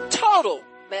 Total.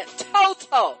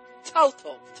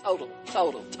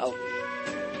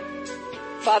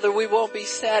 Father, we won't be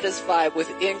satisfied with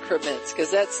increments because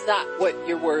that's not what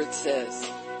your word says.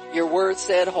 Your word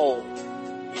said whole.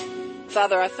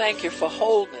 Father, I thank you for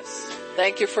wholeness.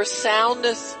 Thank you for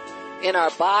soundness in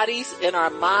our bodies, in our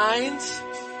minds.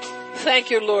 Thank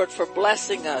you, Lord, for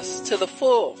blessing us to the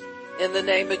full in the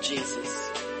name of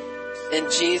Jesus. In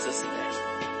Jesus' name.